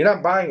 You're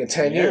not buying a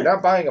 10-year, you're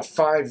not buying a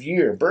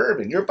 5-year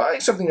bourbon. You're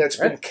buying something that's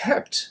been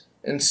kept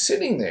and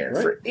sitting there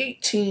for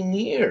 18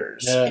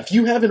 years. Yeah. If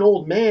you have an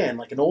old man,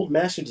 like an old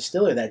master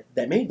distiller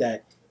that made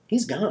that,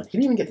 he's gone. He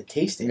didn't even get to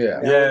taste it. Yeah.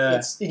 Now,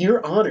 Yeah.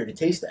 you're honored to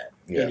taste that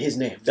Yeah. in his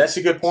name. That's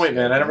a good point,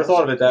 man. I never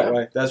thought of it that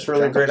way. That's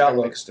really a great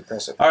outlook. It's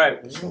depressive. All right,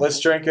 let's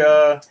drink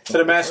to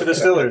the master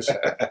distillers.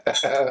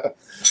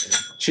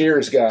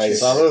 Cheers,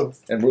 guys. Salud.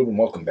 And Ruben,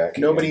 welcome back.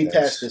 Nobody again.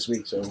 passed this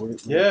week, so we're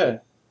Yeah.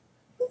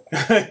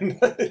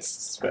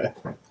 It's bad.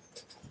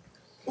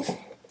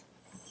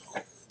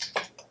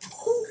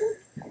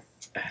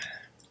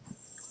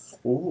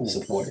 Ooh.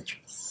 support.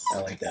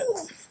 I like that.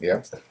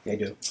 Yeah. They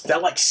do.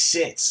 That like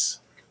sits.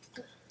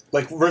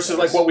 Like versus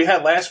like what we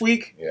had last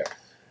week. Yeah.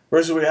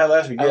 Versus what we had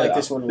last week. I Yeah. like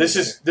this one a This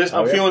little is this.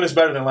 I'm Oh, yeah? feeling this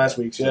better than last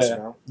week's. Yes, Yeah.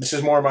 no? This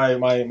is more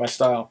my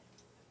style.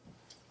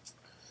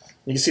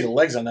 You can see the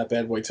legs on that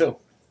bad boy too.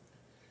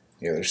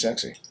 Yeah, they're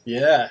sexy.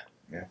 Yeah.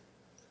 Yeah.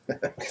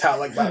 How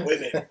like my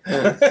women.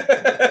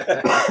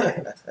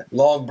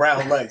 Long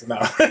brown legs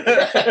now.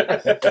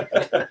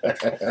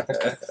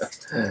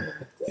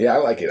 Yeah, I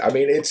like it. I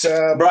mean, it's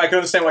Bro, I can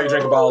understand why you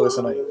drink a bottle of this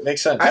tonight.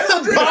 Makes sense. I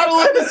don't bottle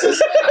of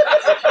this.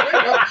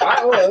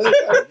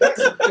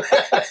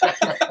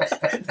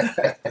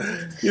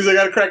 He's like,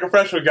 I gotta crack a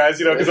fresh one, guys,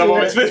 because I'm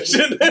always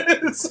finishing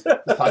this.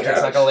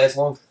 Podcast's not gonna last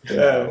long.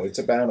 No, it's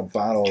about a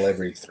bottle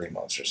every 3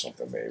 months or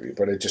something, maybe.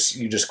 But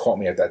you just caught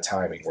me at that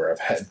timing where I've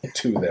had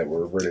 2 that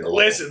were ready to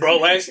Listen, bro,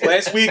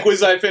 last week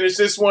was I finished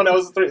this one. That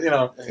was 3,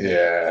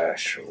 Yeah,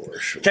 sure.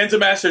 Ken's a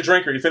master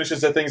drinker. He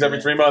finishes the things every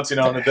 3 months, in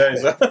a day.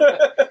 So.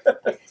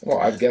 Well,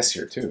 I've guests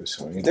here too,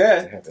 so we need to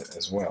have it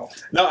as well.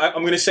 No,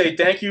 I'm going to say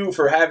thank you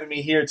for having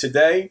me here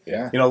today.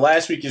 Yeah.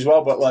 Last week as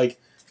well, but like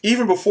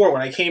even before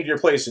when I came to your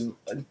place, and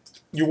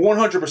you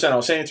 100%, I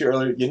was saying to you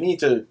earlier, you need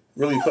to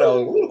really put out a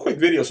little quick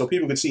video so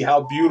people can see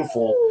how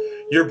beautiful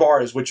your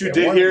bar is. What you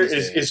did here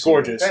is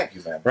gorgeous. Thank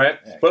you, man. Right?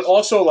 Thanks. But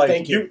also,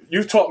 like,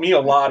 you've taught me a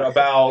lot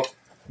about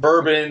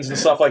bourbons and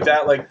stuff like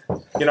that. Like,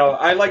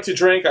 I like to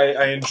drink.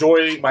 I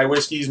enjoy my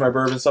whiskeys, my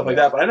bourbon, stuff like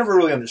that, but I never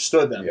really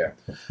understood them. Yeah.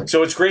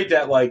 So it's great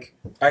that, like,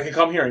 I can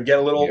come here and get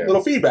a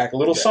little feedback, a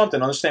little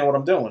something, understand what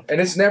I'm doing. And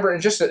it's never,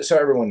 and just so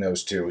everyone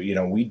knows too,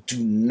 we do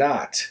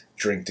not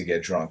drink to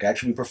get drunk.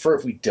 Actually, we prefer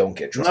if we don't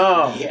get drunk.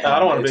 No, I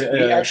don't want to be.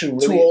 We actually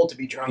really, too old to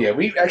be drunk. Yeah,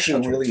 we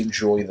actually really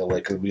enjoy the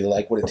liquor. We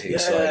like what it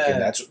tastes like,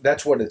 and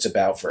that's what it's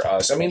about for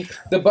us. I mean,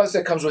 the buzz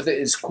that comes with it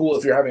is cool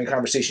if you're having a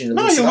conversation. You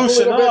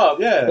loosen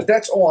up, yeah. But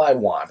that's all I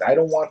want. I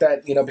don't want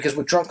that, because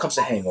with drunk comes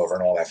a hangover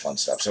and all that fun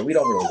stuff. So we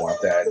don't really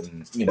want that.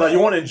 And, No, you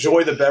want to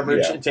enjoy the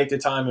beverage and take the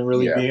time and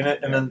really be in it,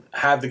 and then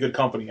have the good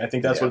company. I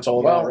think that's what it's all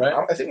about, right?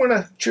 I think we're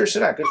gonna cheers to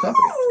that. Good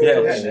company.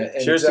 Yeah,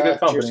 cheers to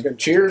good company.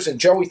 Cheers, and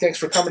Joey, thanks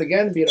for coming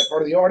again and being a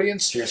part of the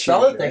audience. Cheers,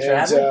 fella. Thanks for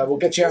having me. We'll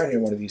get you out here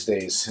one of these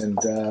days, and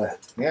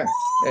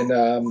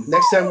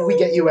next time we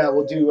get you out,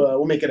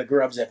 we'll make it a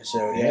Grubs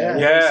episode.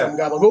 Yeah. Some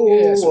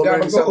gabagool. Some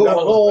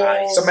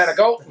gabagool. Some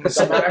manigo.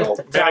 Some manigo.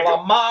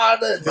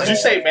 Calamada. Did you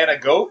say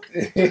manigo?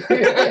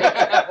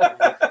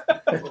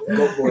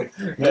 Go boy.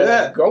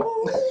 Yeah.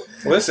 Go.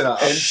 Listen,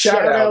 and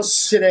shout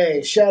outs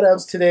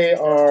today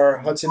are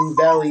Hudson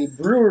Valley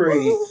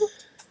Brewery,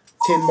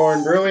 Tin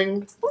Barn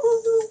Brewing,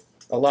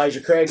 Elijah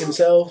Craig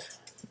himself,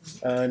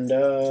 and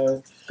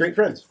great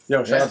friends.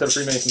 Yo, shout out to the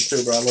Freemasons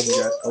too, bro. I love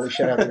you guys. Always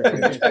shout out to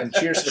them. And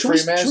cheers to the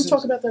Freemasons. Should we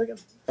talk about that again?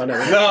 Oh, no.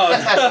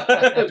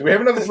 No. Do we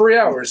have another 3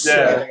 hours?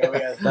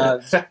 Yeah.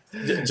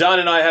 John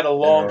and I had a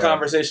long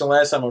conversation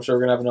last time. I'm sure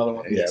we're gonna have another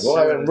one. Yeah, we'll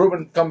have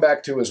Ruben come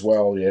back too as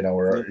well.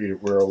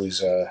 We're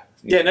always.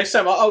 Next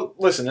time. I'll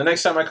listen. The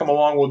next time I come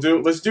along,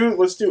 let's do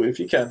it if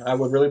you can. I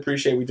would really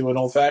appreciate we do an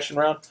old fashioned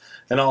round,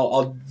 and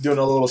I'll do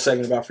another little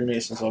segment about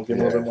Freemasons. So I'll give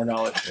a little bit more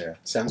knowledge. Yeah,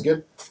 sounds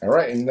good. All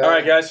right, all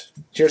right, guys.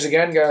 Cheers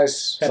again,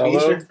 guys. Happy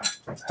Easter.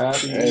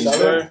 Happy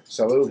Easter.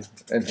 Salud.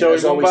 And Joey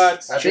as always,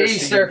 Boombots.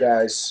 cheers to you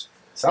guys.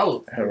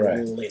 Salud. All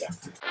right. Later.